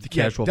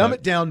casual. dumb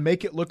it down,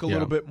 make it look a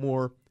little bit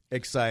more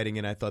exciting,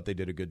 and I thought they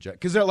did a good job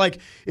because they're like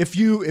if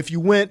you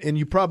went and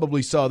you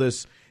probably saw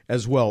this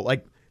as well,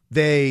 like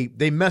they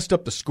messed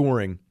up the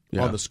scoring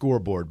on the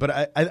scoreboard,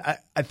 but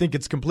I think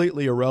it's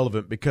completely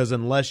irrelevant because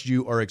unless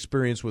you are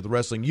experienced with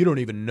wrestling, you don't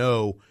even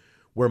know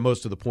where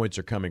most of the points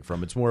are coming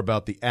from. It's more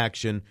about the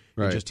action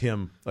and just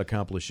him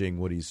accomplishing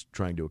what he's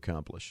trying to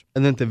accomplish.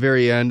 And then at the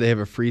very end, they have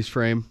a freeze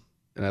frame,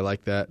 and I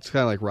like that. It's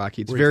kind of like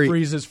Rocky. It's Where he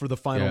freezes for the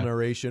final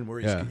narration where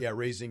he's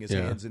raising his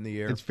Yeah. hands in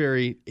the air. It's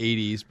very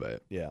 80s,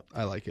 but Yeah.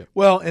 I like it.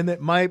 Well, and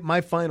that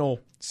my final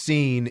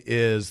scene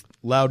is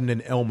Loudon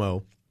and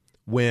Elmo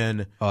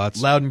when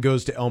Loudon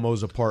goes to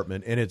Elmo's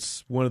apartment, and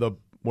it's one of the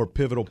more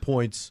pivotal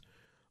points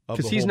of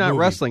the Because he's whole not movie.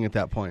 wrestling at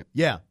that point.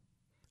 Yeah.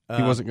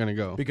 He wasn't going to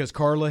go. Because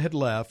Carla had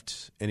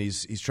left, and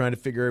he's trying to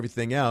figure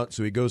everything out,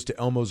 so he goes to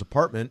Elmo's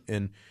apartment,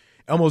 and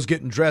Elmo's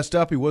getting dressed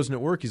up. He wasn't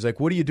at work. He's like,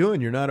 what are you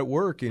doing? You're not at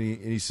work. And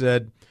he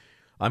said,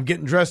 I'm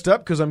getting dressed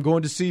up because I'm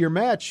going to see your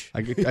match.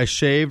 I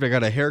shaved. I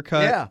got a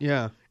haircut.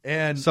 Yeah.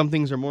 And some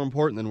things are more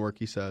important than work,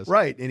 he says.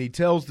 Right. And he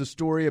tells the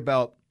story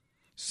about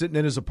sitting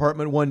in his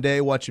apartment one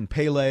day watching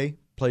Pele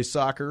play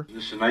soccer.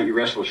 This is the night you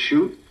wrestle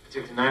Shoot?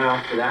 Took the night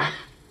off for that?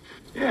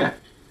 Yeah.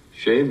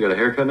 Shaved, got a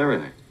haircut and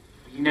everything.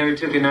 You never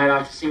took a night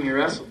off to see me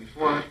wrestle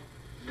before. I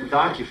didn't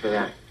dock you for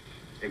that.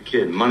 Hey,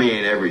 kid, money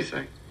ain't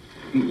everything.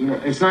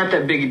 It's not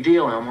that big a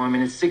deal, Elmo. I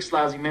mean, it's 6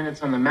 lousy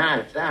minutes on the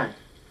mat, if that.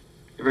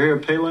 You ever hear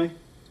of Pele?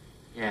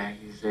 Yeah,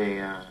 he's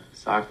a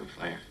soccer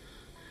player.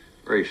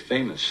 Very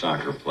famous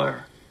soccer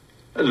player.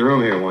 There's a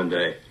room here one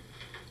day.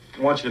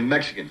 I'm watching a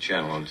Mexican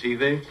channel on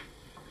TV.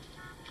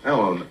 I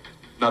don't know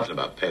nothing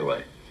about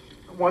Pele.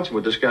 I'm watching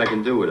what this guy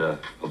can do with a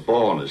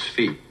ball on his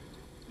feet.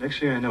 Next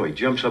thing I know, he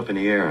jumps up in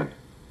the air and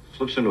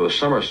flips into a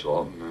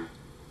somersault and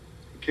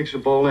kicks the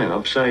ball in,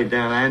 upside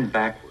down and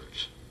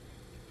backwards.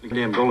 The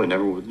damn goalie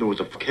never knew what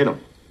the fuck hit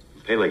him.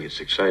 Pele gets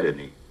excited and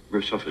he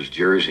rips off his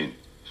jersey and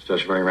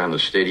starts running around the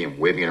stadium,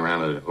 waving it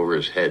around over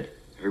his head.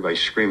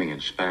 Everybody's screaming in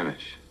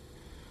Spanish.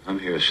 I'm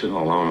here sitting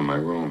alone in my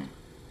room.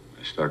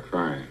 I start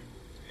crying.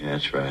 Yeah,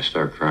 that's right, I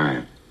start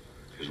crying.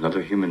 There's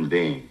another human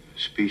being, a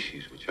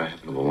species which I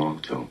happen to belong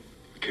to.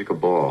 Kick a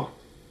ball,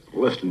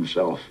 lift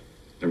himself.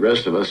 The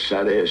rest of us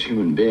sad-ass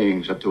human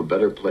beings up to a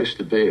better place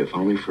to be, if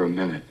only for a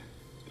minute.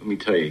 Let me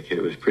tell you, kid,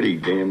 it was pretty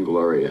damn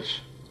glorious.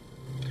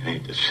 It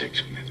ain't the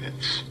 6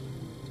 minutes.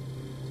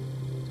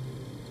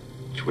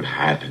 It's what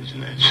happens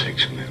in that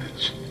 6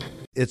 minutes.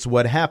 It's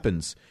what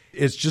happens.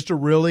 It's just a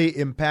really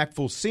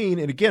impactful scene.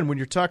 And again, when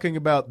you're talking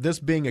about this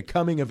being a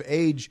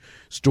coming-of-age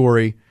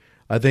story,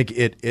 I think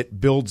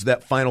it builds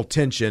that final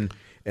tension.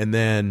 And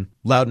then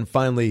Loudon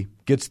finally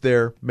gets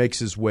there, makes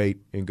his weight,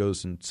 and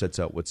goes and sets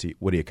out what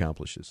he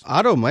accomplishes.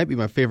 Otto might be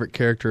my favorite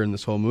character in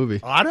this whole movie.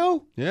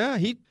 Otto? Yeah,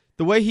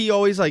 the way he's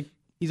always like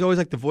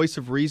the voice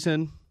of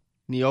reason,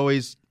 and he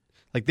always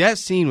that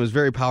scene was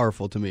very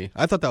powerful to me.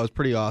 I thought that was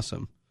pretty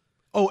awesome.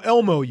 Oh,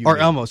 Elmo, you mean.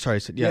 Elmo, sorry, I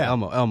said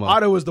Elmo.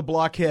 Otto was the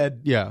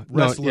blockhead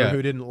wrestler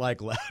who didn't like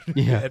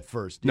Loudon at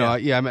first. Yeah.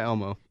 No, I meant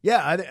Elmo.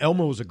 Yeah,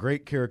 Elmo was a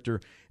great character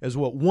as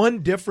well.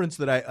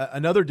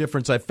 Another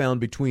difference I found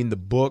between the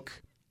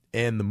book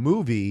and the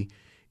movie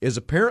is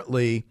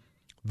apparently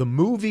the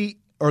movie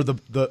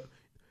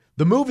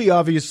the movie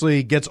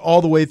obviously gets all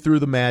the way through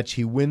the match.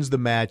 He wins the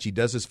match. He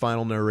does his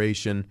final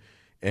narration,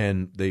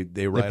 and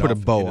they ride put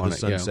off a bow into on the it,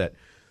 sunset.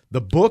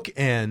 The book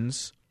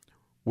ends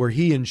where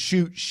he and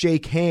Shoot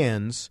shake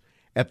hands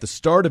at the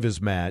start of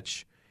his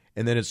match,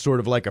 and then it's sort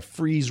of like a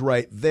freeze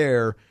right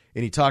there,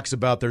 and he talks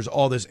about there's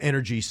all this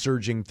energy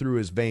surging through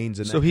his veins.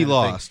 And so he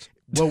lost.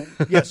 Well,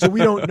 yeah, so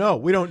we don't know.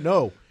 We don't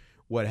know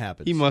what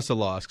happens. He must have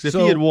lost. Because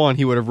if he had won,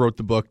 he would have wrote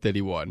the book that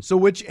he won. So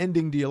which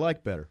ending do you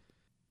like better?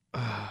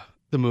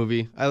 The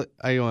movie. I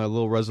want a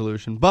little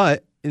resolution.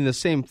 But in the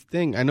same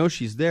thing, I know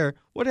she's there.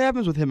 What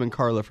happens with him and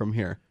Carla from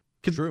here?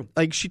 True.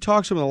 Like, she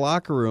talks to him in the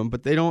locker room,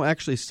 but they don't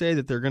actually say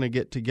that they're going to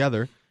get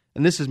together.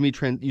 and this is me,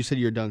 you said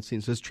you're done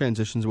seeing, so this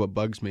transitions what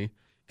bugs me.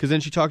 Because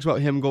then she talks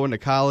about him going to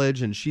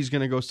college, and she's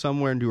going to go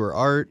somewhere and do her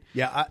art.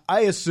 Yeah,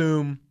 I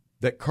assume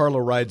that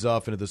Carla rides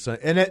off into the sun.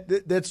 And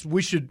that's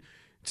we should,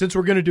 since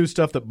we're going to do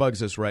stuff that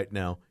bugs us right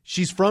now,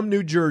 she's from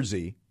New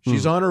Jersey.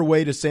 She's on her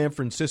way to San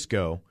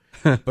Francisco,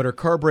 but her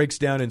car breaks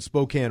down in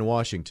Spokane,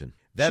 Washington.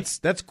 That's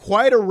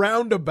quite a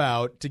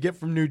roundabout to get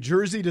from New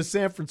Jersey to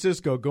San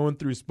Francisco going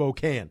through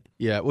Spokane.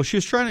 Yeah, well, she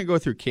was trying to go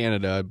through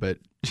Canada, but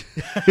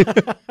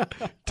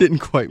didn't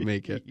quite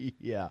make it.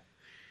 Yeah.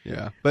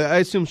 Yeah, but I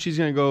assume she's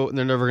going to go, and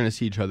they're never going to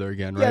see each other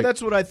again, right? Yeah,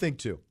 that's what I think,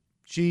 too.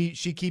 She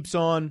keeps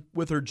on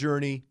with her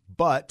journey,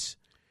 but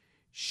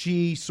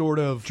she sort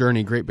of...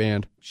 Journey, great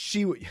band.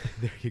 There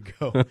you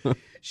go.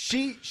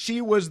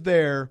 She was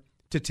there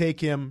to take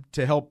him,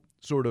 to help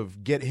sort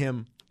of get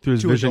him... Through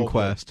his vision adulthood.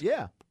 quest.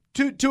 Yeah,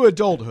 to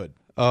adulthood.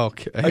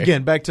 Okay.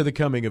 Again, back to the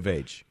coming of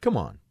age. Come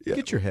on,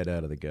 get your head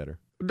out of the gutter.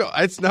 No,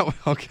 it's not...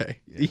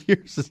 Okay.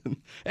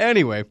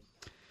 Anyway,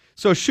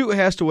 so Shoot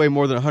has to weigh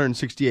more than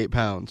 168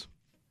 pounds.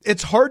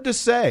 It's hard to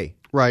say.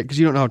 Right, because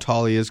you don't know how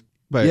tall he is.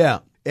 But yeah,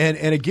 and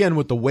again,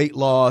 with the weight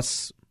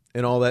loss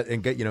and all that,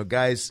 and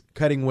guys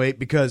cutting weight,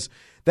 because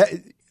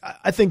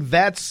I think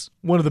that's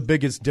one of the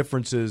biggest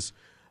differences,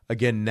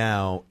 again,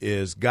 now,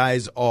 is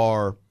guys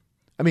are,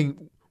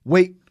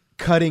 weight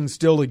cutting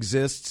still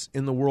exists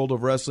in the world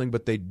of wrestling,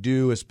 but they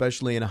do,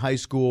 especially in high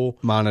school,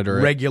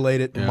 regulate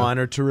it,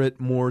 monitor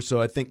it more.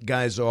 So I think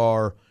guys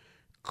are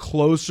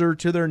closer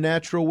to their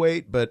natural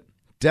weight, but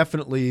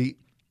definitely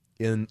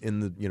in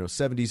the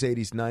 70s,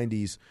 80s,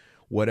 90s,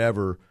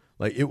 whatever,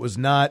 like it was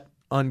not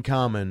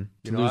uncommon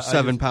to lose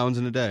 7 pounds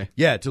in a day.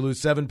 Yeah, to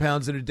lose 7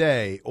 pounds in a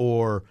day,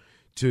 or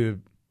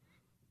to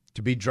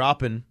be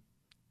dropping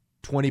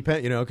 20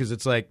 pounds, because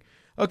it's like,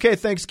 okay,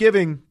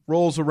 Thanksgiving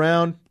rolls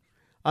around,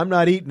 I'm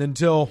not eating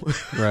until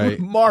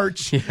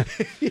March. Yeah.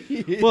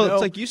 Well,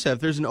 it's like you said, if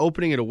there's an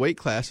opening at a weight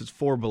class that's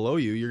 4 below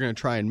you, you're going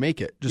to try and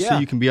make it just so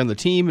you can be on the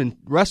team and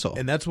wrestle.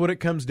 And that's what it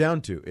comes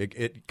down to.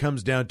 It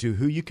comes down to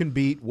who you can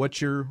beat,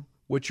 what your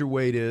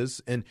weight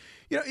is, and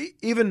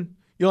even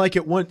like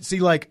at one. See,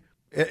 like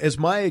as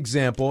my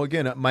example,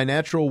 again, my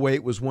natural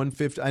weight was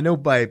 150. I know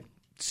by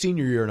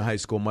senior year in high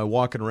school, my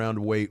walking around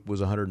weight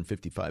was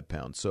 155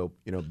 pounds. So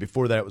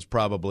before that, it was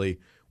probably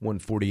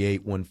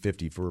 148,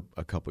 150 for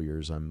a couple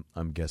years,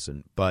 I'm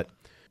guessing. But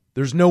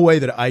there's no way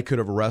that I could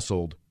have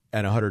wrestled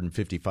at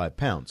 155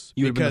 pounds.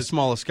 You would have been the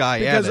smallest guy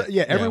because, at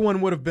it. Everyone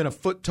would have been a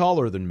foot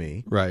taller than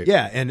me. Right.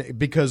 Yeah, and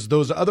because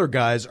those other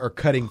guys are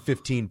cutting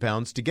 15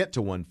 pounds to get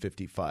to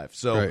 155.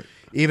 So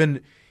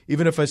even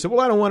if I said,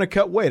 well, I don't want to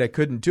cut weight, I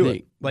couldn't do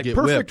it. Like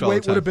perfect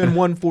weight would have been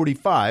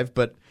 145,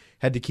 but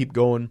had to keep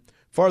going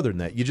farther than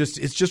that.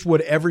 It's just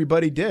what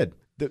everybody did.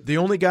 The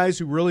only guys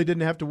who really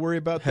didn't have to worry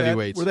about that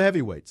were the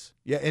heavyweights.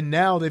 Yeah, and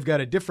now they've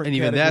got a different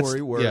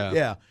category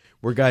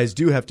where guys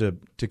do have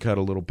to cut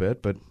a little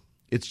bit, but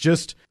it's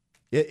just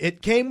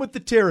it came with the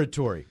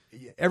territory.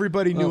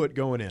 Everybody knew it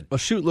going in. Well,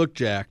 Shoot looked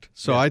jacked,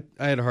 so I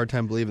had a hard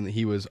time believing that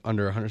he was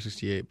under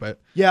 168. But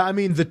yeah,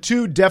 the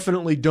two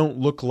definitely don't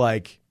look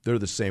like they're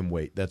the same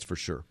weight. That's for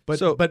sure.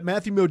 But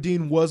Matthew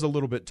Modine was a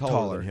little bit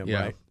taller than him,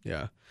 right?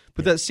 Yeah.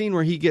 But that scene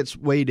where he gets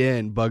weighed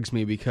in bugs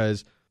me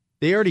because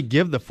they already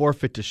give the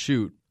forfeit to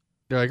Shoot.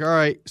 They're like, all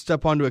right,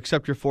 step on to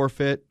accept your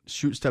forfeit.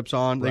 Shoot steps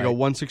on. They go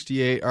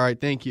 168. All right,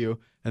 thank you.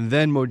 And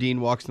then Modine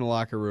walks in the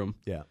locker room.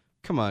 Yeah.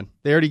 Come on.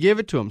 They already gave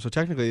it to him, so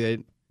technically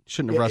they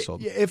shouldn't have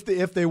wrestled. Yeah,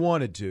 if they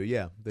wanted to,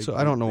 yeah. So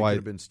I don't know why. Could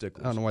have been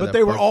sticklers. I don't know why but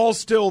they were all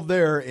still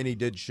there, and he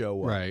did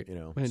show up. Right.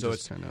 So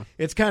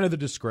it's kind of the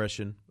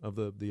discretion of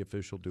the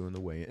official doing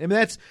the weigh-in.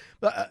 That's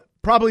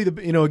probably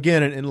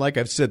again, and like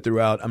I've said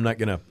throughout, I'm not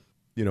going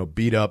to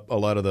beat up a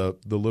lot of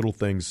the little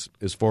things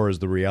as far as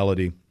the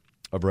reality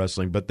of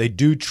wrestling, but they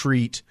do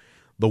treat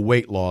the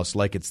weight loss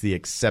like it's the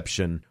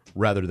exception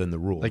rather than the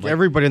rule. Like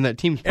everybody in that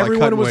team,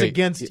 everyone was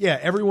against. Yeah,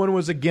 everyone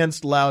was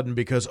against Louden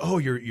because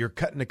you're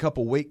cutting a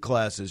couple weight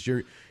classes.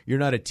 You're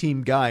not a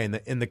team guy,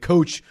 and the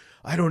coach.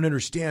 I don't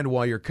understand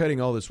why you're cutting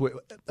all this weight.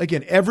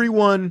 Again,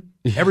 everyone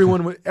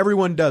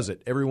does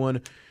it.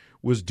 Everyone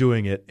was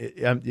doing it.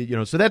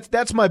 So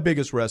that's my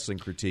biggest wrestling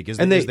critique is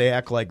they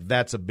act like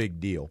that's a big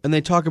deal. And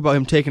they talk about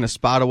him taking a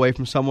spot away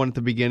from someone at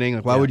the beginning.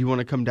 Like, why would you want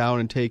to come down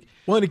and take?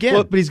 Well, and again,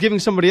 but he's giving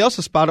somebody else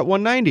a spot at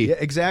 190. Yeah,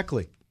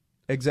 exactly.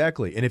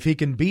 And if he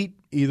can beat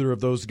either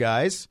of those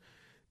guys,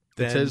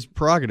 then it's his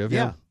prerogative.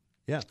 Yeah.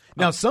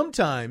 Now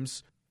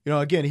sometimes,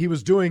 again, he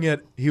was doing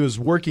it. He was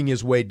working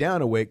his way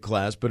down a weight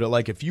class, but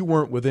if you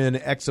weren't within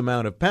X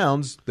amount of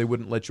pounds, they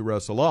wouldn't let you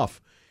wrestle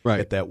off.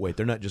 At that weight,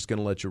 they're not just going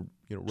to let you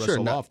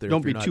wrestle off there.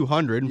 Don't be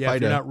 200 and fight.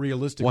 If you're not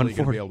realistically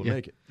going to be able to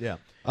make it. Yeah.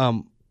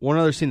 One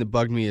other scene that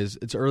bugged me is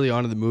it's early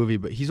on in the movie,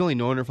 but he's only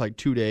known her for like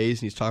 2 days,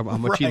 and he's talking about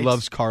how much he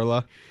loves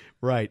Carla.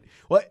 Right.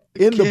 Well,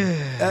 in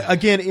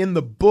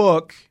the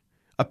book,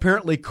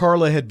 apparently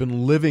Carla had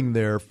been living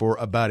there for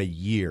about a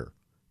year,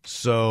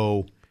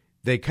 so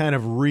they kind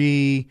of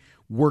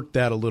reworked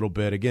that a little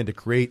bit again to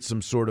create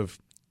some sort of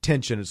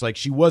tension. It's like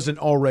she wasn't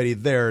already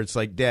there. It's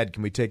like, Dad,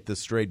 can we take this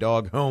stray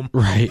dog home?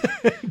 Right.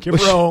 Give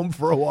her home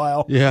for a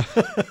while. Yeah.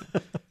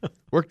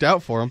 Worked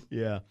out for him.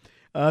 Yeah.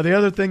 The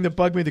other thing that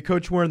bugged me, the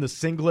coach wearing the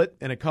singlet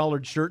and a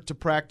collared shirt to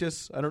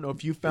practice. I don't know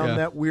if you found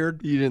that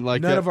weird. You didn't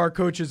like that? None of our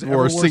coaches ever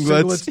wore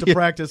singlets to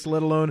practice,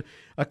 let alone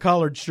a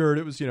collared shirt.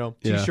 It was,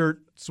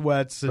 T-shirt,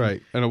 sweats.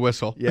 And, and a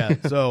whistle. Yeah,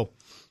 so,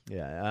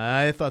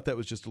 I thought that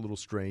was just a little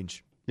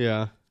strange.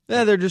 Yeah.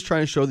 Yeah, they're just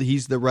trying to show that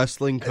he's the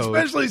wrestling coach.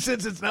 Especially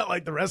since it's not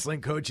like the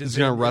wrestling coach is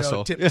going to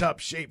wrestle. Tip-top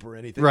shape or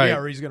anything. Right. Yeah,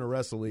 or he's going to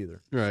wrestle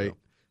either. Right. So.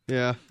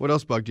 Yeah. What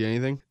else bugged you?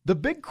 Anything? The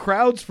big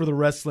crowds for the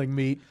wrestling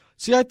meet.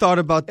 See, I thought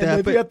about that.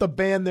 And they've got the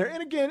band there.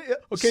 And again,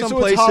 some so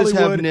places it's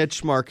Hollywood. have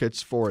niche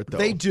markets for it, though.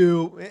 They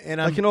do.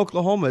 And like in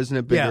Oklahoma, isn't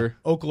it bigger?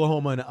 Yeah,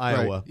 Oklahoma and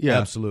Iowa. Right. Yeah.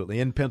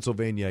 Absolutely. And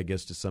Pennsylvania, I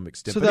guess, to some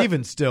extent. So but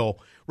even still,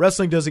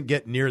 wrestling doesn't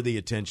get near the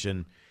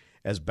attention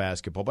as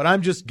basketball. But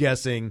I'm just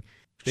guessing.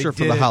 Sure,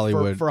 for the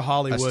Hollywood. For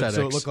Hollywood. aesthetics.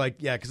 So it looked like,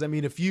 because I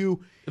mean, if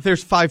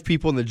there's 5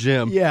 people in the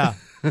gym. Yeah,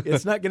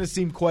 it's not going to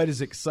seem quite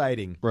as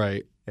exciting.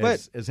 Right.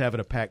 As having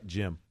a packed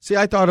gym. See,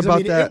 I thought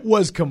about that. It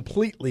was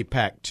completely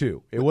packed,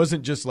 too. It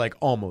wasn't just like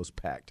almost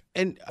packed.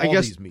 And I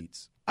guess these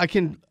meets. I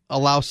can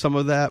allow some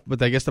of that,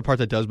 but I guess the part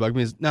that does bug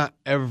me is not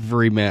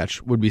every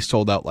match would be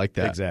sold out like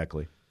that.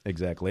 Exactly.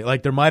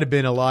 Like there might have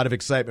been a lot of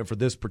excitement for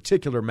this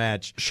particular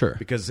match. Sure.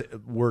 Because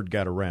word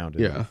got around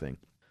and everything.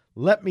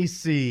 Let me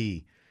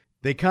see.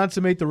 They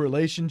consummate the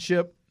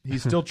relationship.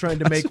 He's still trying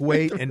to make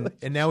weight, and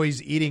now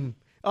he's eating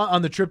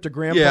on the trip to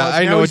Grandpa's. Yeah,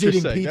 I know what you're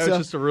saying. Pizza. That was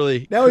just a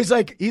really... Now he's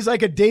like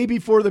a day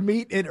before the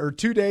meet, or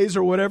 2 days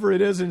or whatever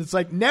it is, and it's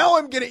like, now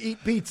I'm going to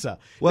eat pizza.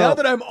 Well, now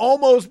that I'm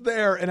almost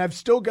there and I've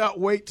still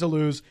got weight to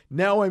lose,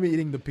 now I'm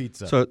eating the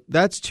pizza. So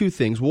that's 2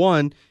 things.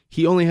 One,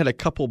 he only had a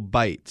couple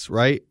bites,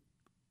 right?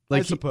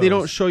 Like they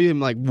don't show you him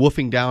like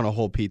woofing down a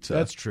whole pizza.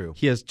 That's true.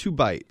 He has 2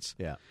 bites.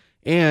 Yeah.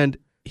 And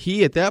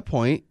he, at that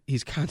point,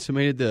 he's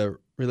consummated the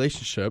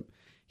relationship.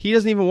 He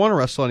doesn't even want to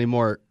wrestle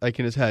anymore, like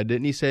in his head.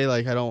 Didn't he say,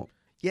 like, I don't...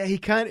 Yeah,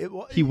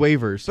 he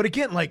wavers. But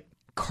again, like,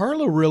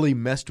 Carla really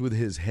messed with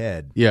his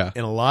head in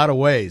a lot of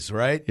ways,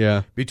 right?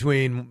 Yeah.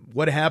 Between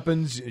what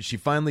happens, she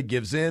finally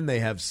gives in, they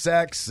have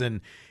sex,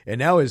 and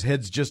now his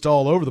head's just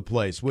all over the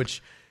place,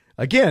 which,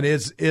 again,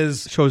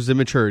 is shows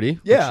immaturity.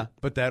 Yeah,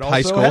 but that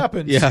also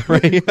happens. Yeah,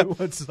 right.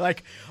 It's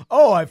like,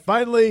 I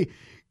finally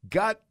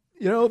got...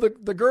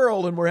 the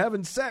girl, and we're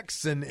having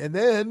sex, and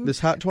then this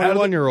hot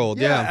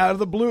 21-year-old, out of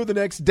the blue the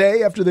next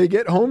day after they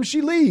get home, she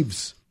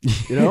leaves,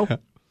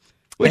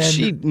 Which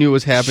she knew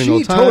was happening all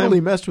the time. She totally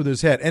messed with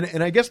his head.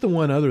 And I guess the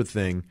one other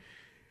thing,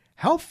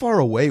 how far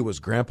away was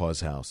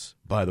Grandpa's house,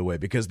 by the way?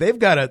 Because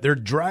they're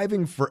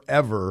driving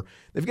forever.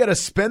 They've got to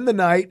spend the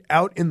night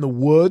out in the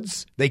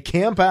woods. They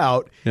camp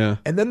out, and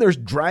then there's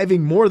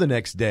driving more the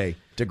next day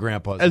to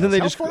Grandpa's house.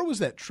 Then how far was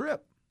that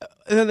trip?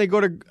 And then they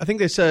go to,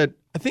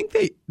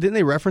 didn't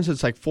they reference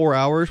it's like 4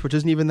 hours, which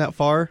isn't even that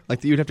far?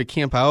 Like you'd have to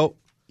camp out?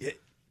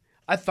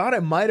 I thought I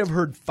might have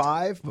heard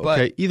 5, but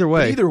okay, either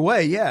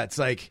way, yeah, it's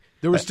like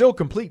there was still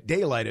complete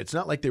daylight. It's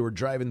not like they were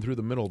driving through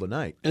the middle of the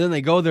night. And then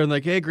they go there and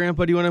like, hey,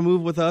 Grandpa, do you want to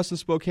move with us in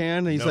Spokane?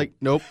 And he's like,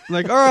 nope. I'm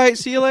like, all right,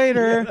 see you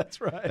later. Yeah, that's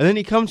right. And then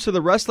he comes to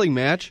the wrestling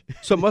match,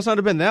 so it must not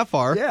have been that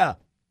far. Yeah,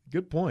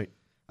 good point.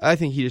 I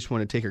think he just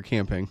wanted to take her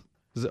camping.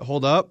 Does it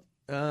hold up?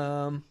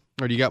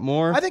 Or do you got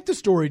more? I think the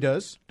story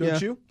does,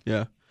 don't you?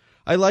 Yeah.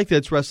 I like that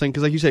it's wrestling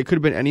because, like you said, it could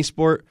have been any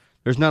sport.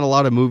 There's not a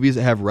lot of movies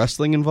that have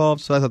wrestling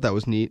involved, so I thought that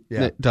was neat. Yeah.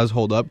 And it does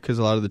hold up because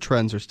a lot of the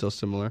trends are still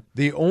similar.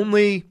 The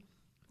only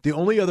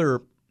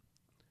other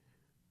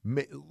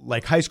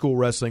like high school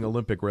wrestling,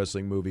 Olympic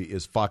wrestling movie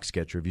is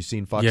Foxcatcher. Have you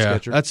seen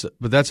Foxcatcher?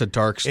 But that's a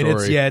dark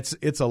story. And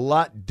it's a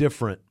lot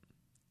different.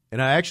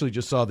 And I actually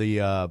just saw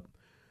the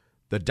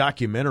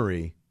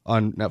documentary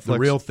on Netflix. The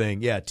real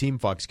thing, Team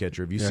Foxcatcher.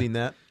 Have you seen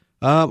that?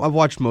 I've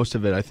watched most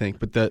of it, I think,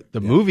 but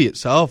the movie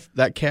itself,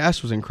 that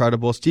cast was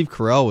incredible. Steve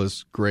Carell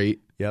was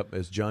great. Yep,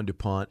 as John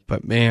DuPont.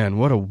 But man,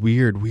 what a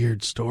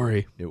weird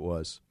story. It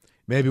was.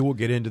 Maybe we'll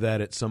get into that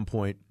at some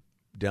point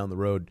down the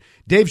road.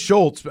 Dave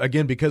Schultz,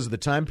 again, because of the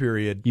time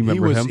period. You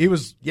remember him? He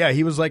was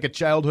like a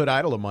childhood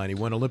idol of mine. He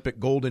won Olympic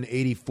gold in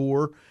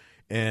 '84,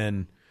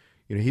 and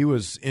he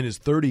was in his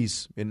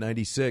 30s in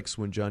 '96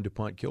 when John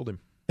DuPont killed him.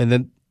 And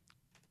then,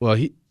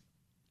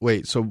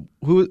 so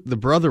who? The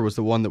brother was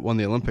the one that won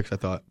the Olympics, I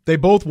thought. They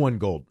both won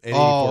gold.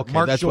 Okay.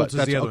 Mark Schultz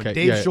is the other one.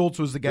 Dave Schultz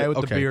was the guy with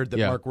the okay. beard that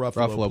Mark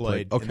Ruffalo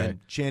played. Okay. And then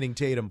Channing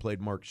Tatum played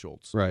Mark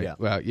Schultz. Right. Yeah.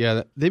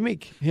 Wow. They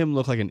make him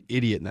look like an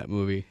idiot in that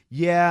movie.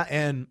 Yeah,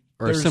 and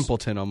or a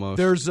simpleton almost.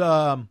 There's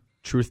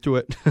truth to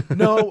it.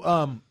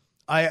 No,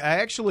 I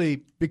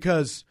actually,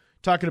 because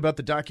talking about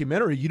the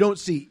documentary,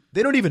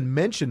 they don't even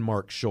mention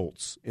Mark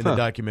Schultz in the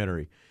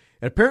documentary.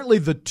 And apparently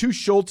the two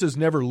Schultzes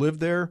never lived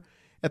there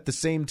at the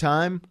same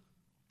time.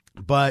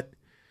 But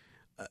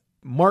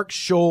Mark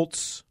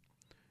Schultz,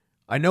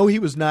 I know he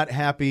was not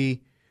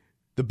happy.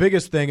 The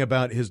biggest thing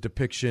about his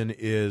depiction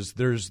is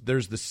there's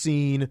the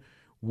scene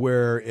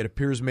where it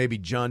appears maybe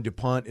John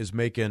DuPont is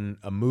making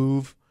a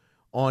move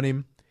on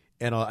him,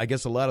 and I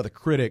guess a lot of the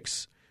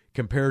critics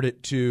compared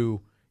it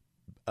to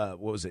what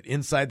was it,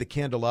 Inside the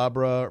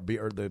Candelabra,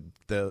 or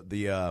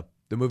the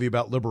movie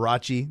about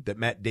Liberace that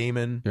Matt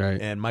Damon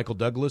and Michael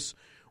Douglas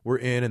were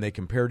in, and they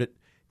compared it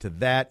to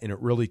that, and it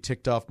really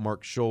ticked off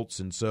Mark Schultz.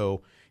 And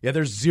so, yeah,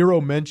 there's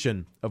zero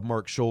mention of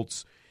Mark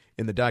Schultz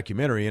in the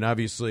documentary. And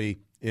obviously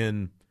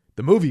in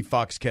the movie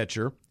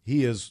Foxcatcher,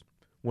 he is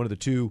one of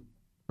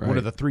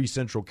the three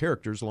central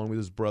characters, along with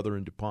his brother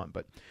in DuPont.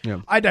 But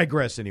I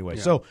digress anyway.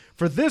 Yeah. So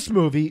for this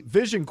movie,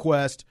 Vision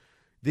Quest,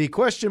 the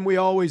question we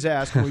always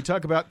ask when we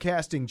talk about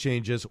casting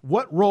changes,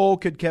 what role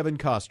could Kevin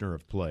Costner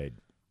have played?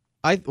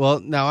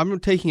 Now I'm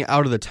taking it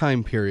out of the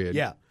time period.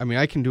 Yeah. I mean,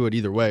 I can do it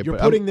either way. You're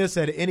putting this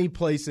at any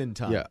place in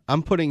time. Yeah,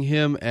 I'm putting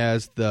him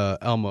as the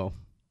Elmo.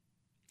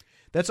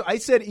 I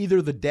said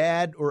either the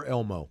dad or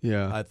Elmo.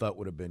 Yeah. I thought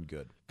would have been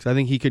good. Because I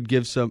think he could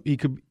give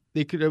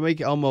they could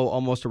make Elmo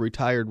almost a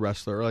retired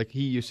wrestler, like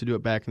he used to do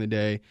it back in the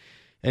day.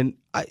 And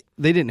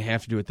they didn't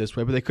have to do it this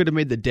way, but they could have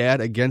made the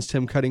dad against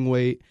him cutting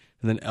weight,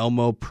 and then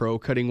Elmo pro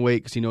cutting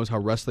weight because he knows how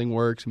wrestling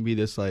works and be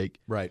this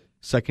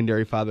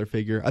secondary father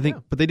figure. I think,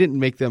 but they didn't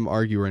make them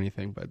argue or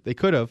anything, but they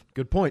could have.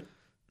 Good point.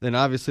 Then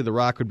obviously The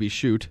Rock would be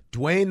Shoot.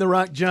 Dwayne The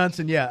Rock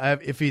Johnson, yeah.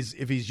 If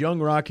he's young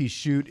Rock, he's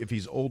Shoot. If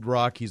he's old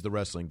Rock, he's the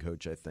wrestling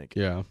coach, I think.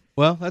 Yeah.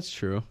 Well, that's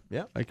true.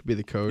 Yeah. I could be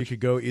the coach. You could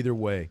go either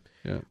way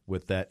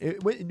with that.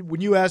 When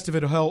you asked if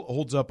it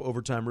holds up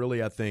over time,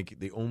 really, I think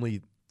the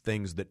only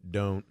things that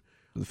don't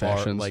the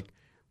fashions.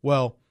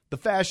 are the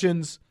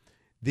fashions,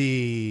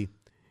 the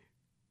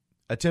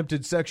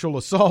attempted sexual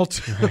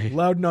assault,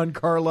 Louden on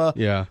Carla.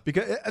 Yeah.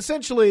 Because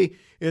essentially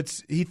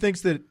he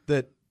thinks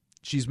that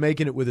she's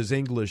making it with his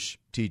English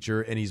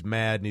teacher, and he's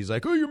mad, and he's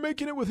like, "Oh, you're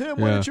making it with him.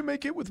 Why don't you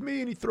make it with me?"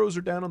 And he throws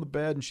her down on the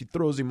bed, and she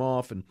throws him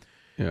off, and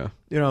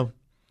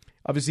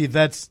obviously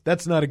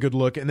that's not a good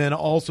look. And then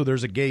also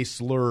there's a gay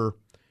slur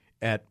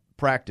at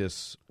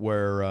practice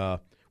where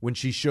when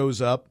she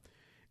shows up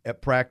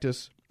at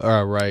practice,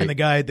 right, and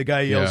the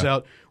guy yells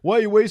out, "Why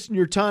are you wasting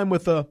your time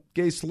with a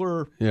gay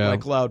slur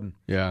like Loudon?"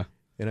 Yeah,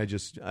 and I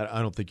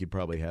don't think you'd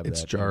probably have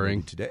it's that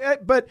jarring today.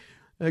 But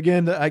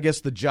again, I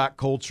guess the jock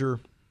culture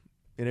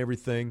and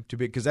everything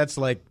because that's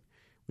like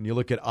when you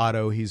look at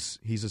Otto, he's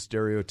a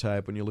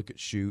stereotype. When you look at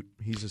Shoot,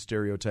 he's a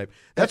stereotype.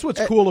 That's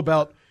what's cool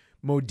about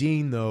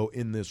Modine, though,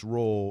 in this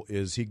role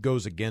is he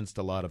goes against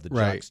a lot of the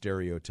jock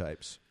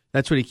stereotypes.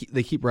 That's what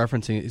they keep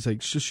referencing it. He's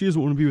like, she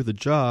doesn't want to be with a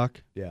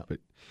jock. Yeah. But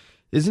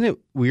isn't it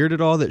weird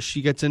at all that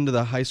she gets into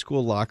the high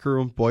school locker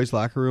room, boys'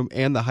 locker room,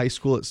 and the high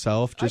school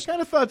itself? I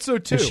kind of thought so,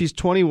 too. And she's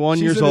 21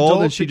 years an old,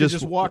 adult, and she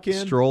just walk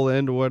in, stroll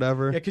into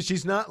whatever. Yeah, because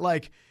she's not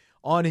like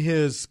on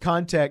his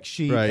contact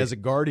sheet as a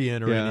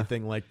guardian or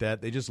anything like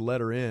that. They just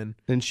let her in.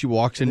 And she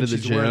walks into the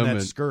she's gym. Wearing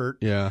that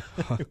skirt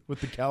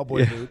with the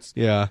cowboy boots.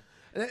 Yeah.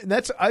 And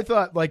that's, I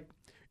thought, like,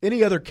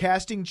 any other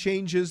casting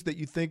changes that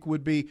you think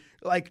would be,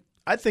 like,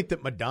 I think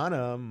that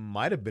Madonna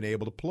might have been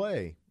able to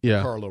play the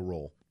Carla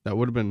role. That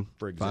would have been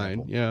for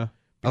example. Fine, yeah.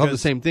 I love the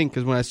same thing,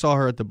 because when I saw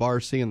her at the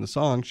bar singing the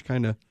song, she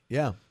kind of...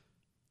 Yeah.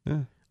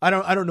 I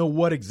don't know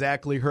what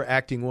exactly her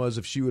acting was,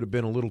 if she would have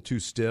been a little too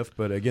stiff,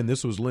 but again,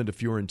 this was Linda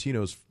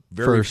Fiorentino's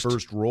very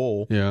first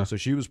role, so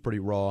she was pretty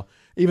raw,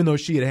 even though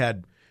she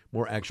had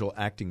more actual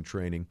acting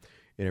training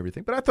and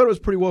everything. But I thought it was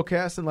pretty well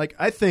cast, and like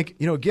I think,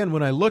 again,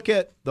 when I look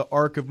at the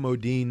arc of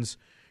Modine's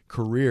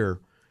career,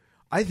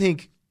 I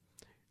think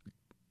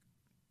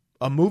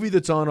a movie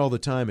that's on all the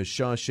time is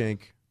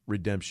Shawshank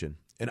Redemption.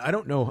 And I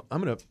don't know,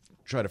 I'm going to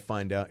try to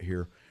find out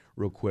here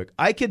real quick.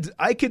 I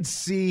could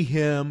see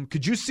him,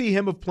 could you see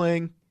him of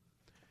playing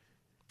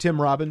Tim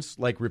Robbins,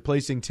 like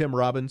replacing Tim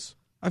Robbins?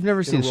 I've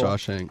never seen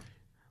Shawshank.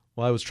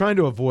 Well, I was trying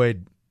to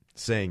avoid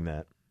saying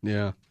that.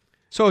 Yeah.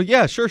 So,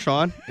 yeah, sure,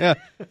 Sean. Yeah.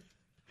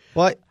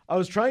 Well, I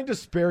was trying to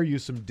spare you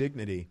some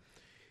dignity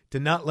to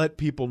not let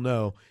people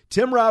know.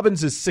 Tim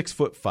Robbins is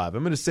 6'5". I'm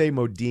going to say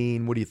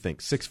Modine. What do you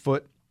think? 6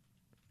 foot?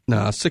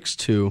 Nah,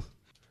 6'2".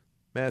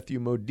 Matthew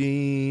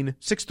Modine,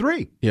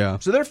 6'3". Yeah.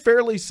 So they're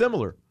fairly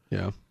similar.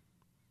 Yeah.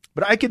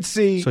 But I could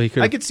see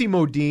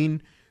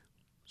Modine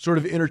sort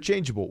of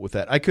interchangeable with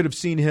that. I could have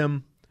seen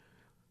him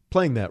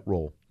playing that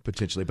role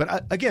potentially.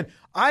 But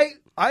I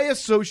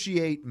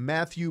associate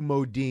Matthew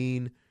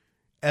Modine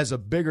as a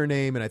bigger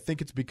name, and I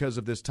think it's because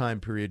of this time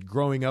period,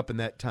 growing up in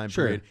that time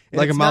period. And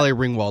like a Molly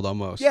Ringwald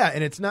almost. Yeah,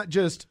 and it's not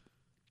just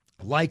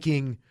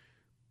liking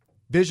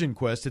Vision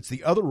Quest. It's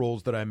the other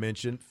roles that I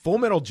mentioned. Full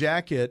Metal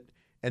Jacket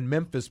and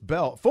Memphis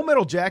Belle. Full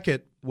Metal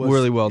Jacket was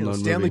really well-known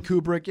Stanley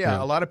movie. Kubrick.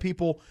 Yeah, a lot of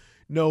people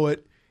know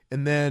it.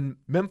 And then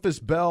Memphis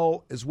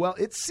Belle as well.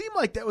 It seemed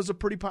like that was a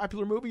pretty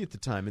popular movie at the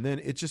time. And then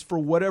it just, for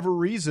whatever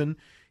reason,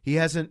 he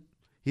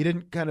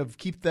didn't kind of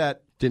keep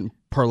that. Didn't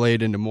parlay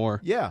it into more.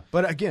 Yeah.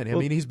 But again, I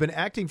mean, he's been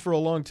acting for a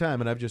long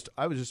time. And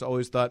I was just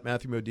always thought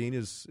Matthew Modine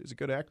is a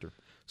good actor.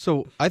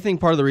 So I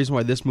think part of the reason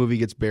why this movie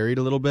gets buried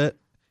a little bit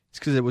is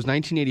because it was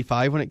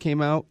 1985 when it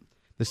came out.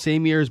 The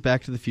same year as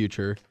Back to the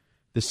Future.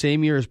 The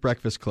same year as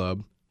Breakfast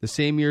Club. The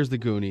same year as The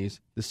Goonies.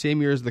 The same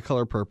year as The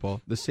Color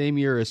Purple. The same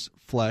year as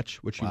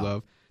Fletch, which you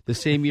love. The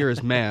same year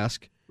as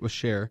Mask with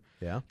Cher.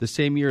 Yeah. The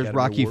same year as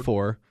Rocky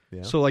Award. IV.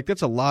 Yeah. So, like,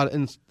 that's a lot.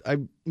 And I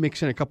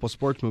mix in a couple of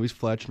sports movies,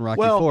 Fletch and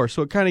Rocky IV.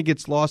 So it kind of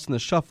gets lost in the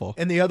shuffle.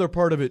 And the other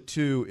part of it,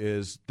 too,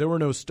 is there were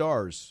no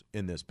stars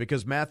in this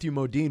because Matthew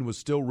Modine was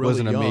still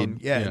really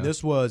young. And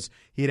this was,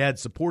 he'd had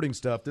supporting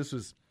stuff. This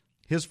was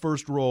his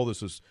first role.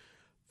 This was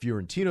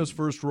Fiorentino's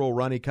first role.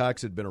 Ronny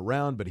Cox had been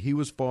around, but he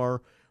was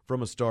far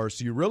from a star.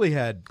 So you really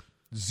had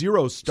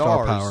zero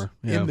Star stars power,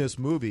 yeah. in this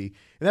movie.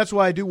 And that's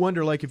why I do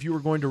wonder, like, if you were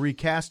going to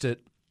recast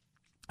it,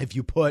 if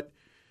you put,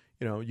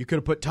 you could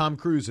have put Tom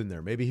Cruise in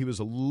there. Maybe he was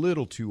a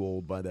little too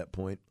old by that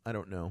point. I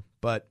don't know.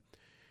 But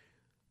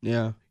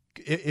yeah,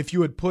 if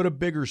you had put a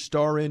bigger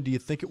star in, do you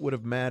think it would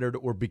have mattered?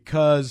 Or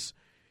because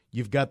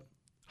you've got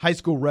high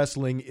school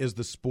wrestling is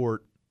the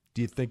sport,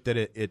 do you think that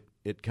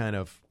it kind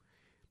of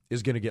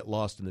is going to get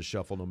lost in the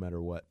shuffle no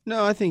matter what?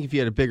 No, I think if you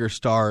had a bigger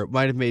star, it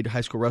might have made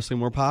high school wrestling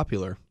more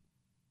popular.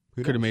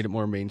 Could have made it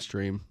more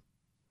mainstream.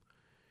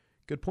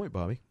 Good point,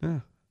 Bobby. Yeah,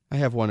 I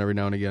have one every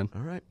now and again.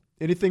 All right.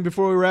 Anything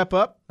before we wrap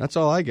up? That's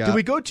all I got. Did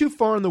we go too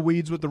far in the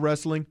weeds with the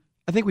wrestling?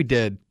 I think we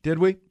did. Did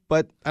we?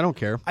 But I don't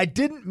care. I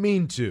didn't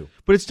mean to.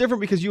 But it's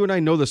different because you and I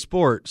know the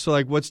sport. So,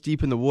 like, what's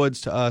deep in the woods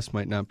to us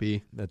might not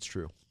be. That's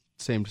true.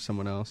 Same to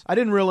someone else. I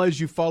didn't realize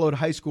you followed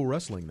high school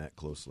wrestling that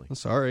closely. I'm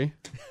sorry.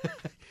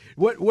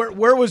 What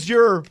was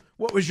your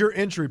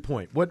entry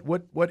point?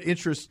 What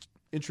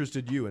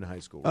interested you in high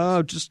school?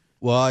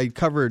 I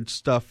covered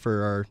stuff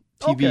for our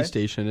TV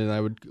station,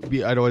 and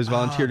I'd always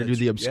volunteer to do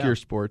the obscure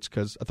sports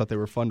because I thought they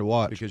were fun to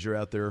watch. Because you're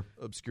out there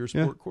obscure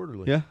sport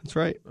quarterly. Yeah, that's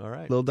right. All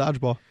right. Little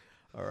dodgeball.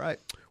 All right.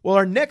 Well,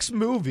 our next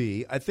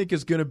movie I think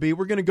is going to be,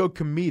 we're going to go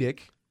comedic.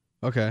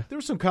 Okay. There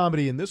was some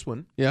comedy in this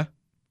one. Yeah.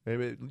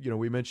 Maybe,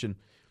 we mentioned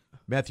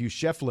Matthew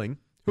Scheffling,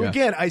 who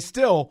again,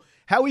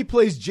 how he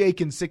plays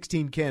Jake in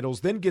 16 Candles,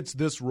 then gets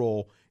this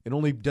role and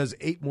only does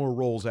 8 more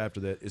roles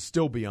after that is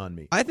still beyond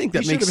me. I think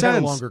that he makes should have sense.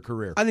 Had a longer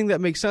career. I think that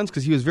makes sense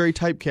because he was very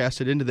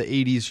typecasted into the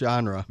 80s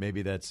genre.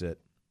 Maybe that's it.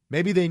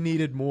 Maybe they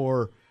needed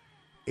more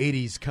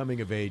 80s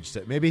coming of age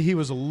set. Maybe he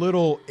was a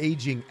little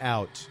aging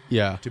out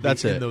to be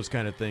that's in it. those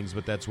kind of things,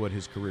 but that's what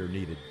his career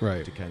needed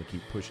to kind of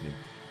keep pushing him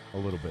a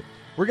little bit.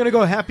 We're going to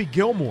go Happy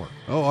Gilmore.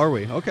 Oh, are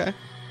we? Okay.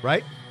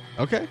 Right?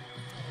 Okay.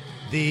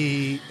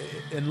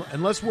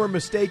 Unless we're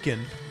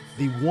mistaken,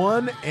 the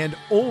one and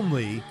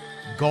only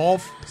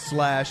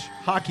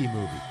golf/hockey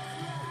movie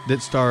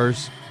that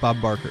stars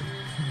Bob Barker.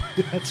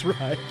 That's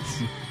right.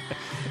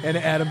 And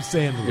Adam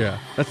Sandler. Yeah,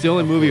 that's the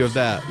only movie of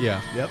that.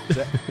 Yeah. Yep.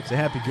 So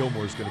Happy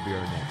Gilmore is going to be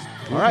our next.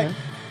 All right.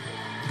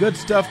 Good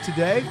stuff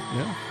today.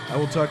 Yeah. I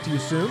will talk to you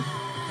soon.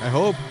 I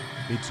hope.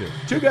 Me too.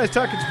 Two Guys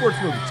Talking Sports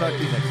Movie. Talk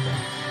to you next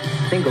time.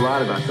 I think a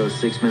lot about those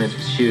 6 minutes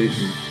with Shoot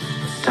and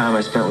the time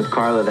I spent with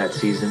Carla that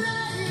season.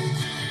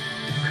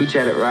 Cooch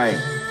had it right.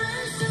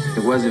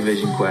 It was a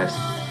vision quest.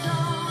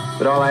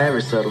 But all I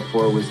ever settled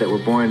for was that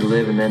we're born to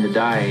live and then to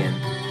die,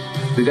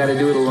 and we got to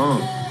do it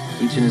alone,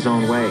 each in his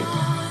own way.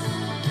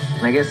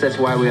 And I guess that's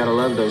why we ought to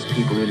love those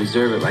people who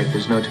deserve it like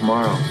there's no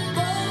tomorrow.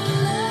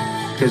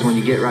 Because when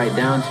you get right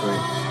down to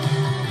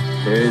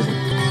it, there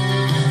isn't.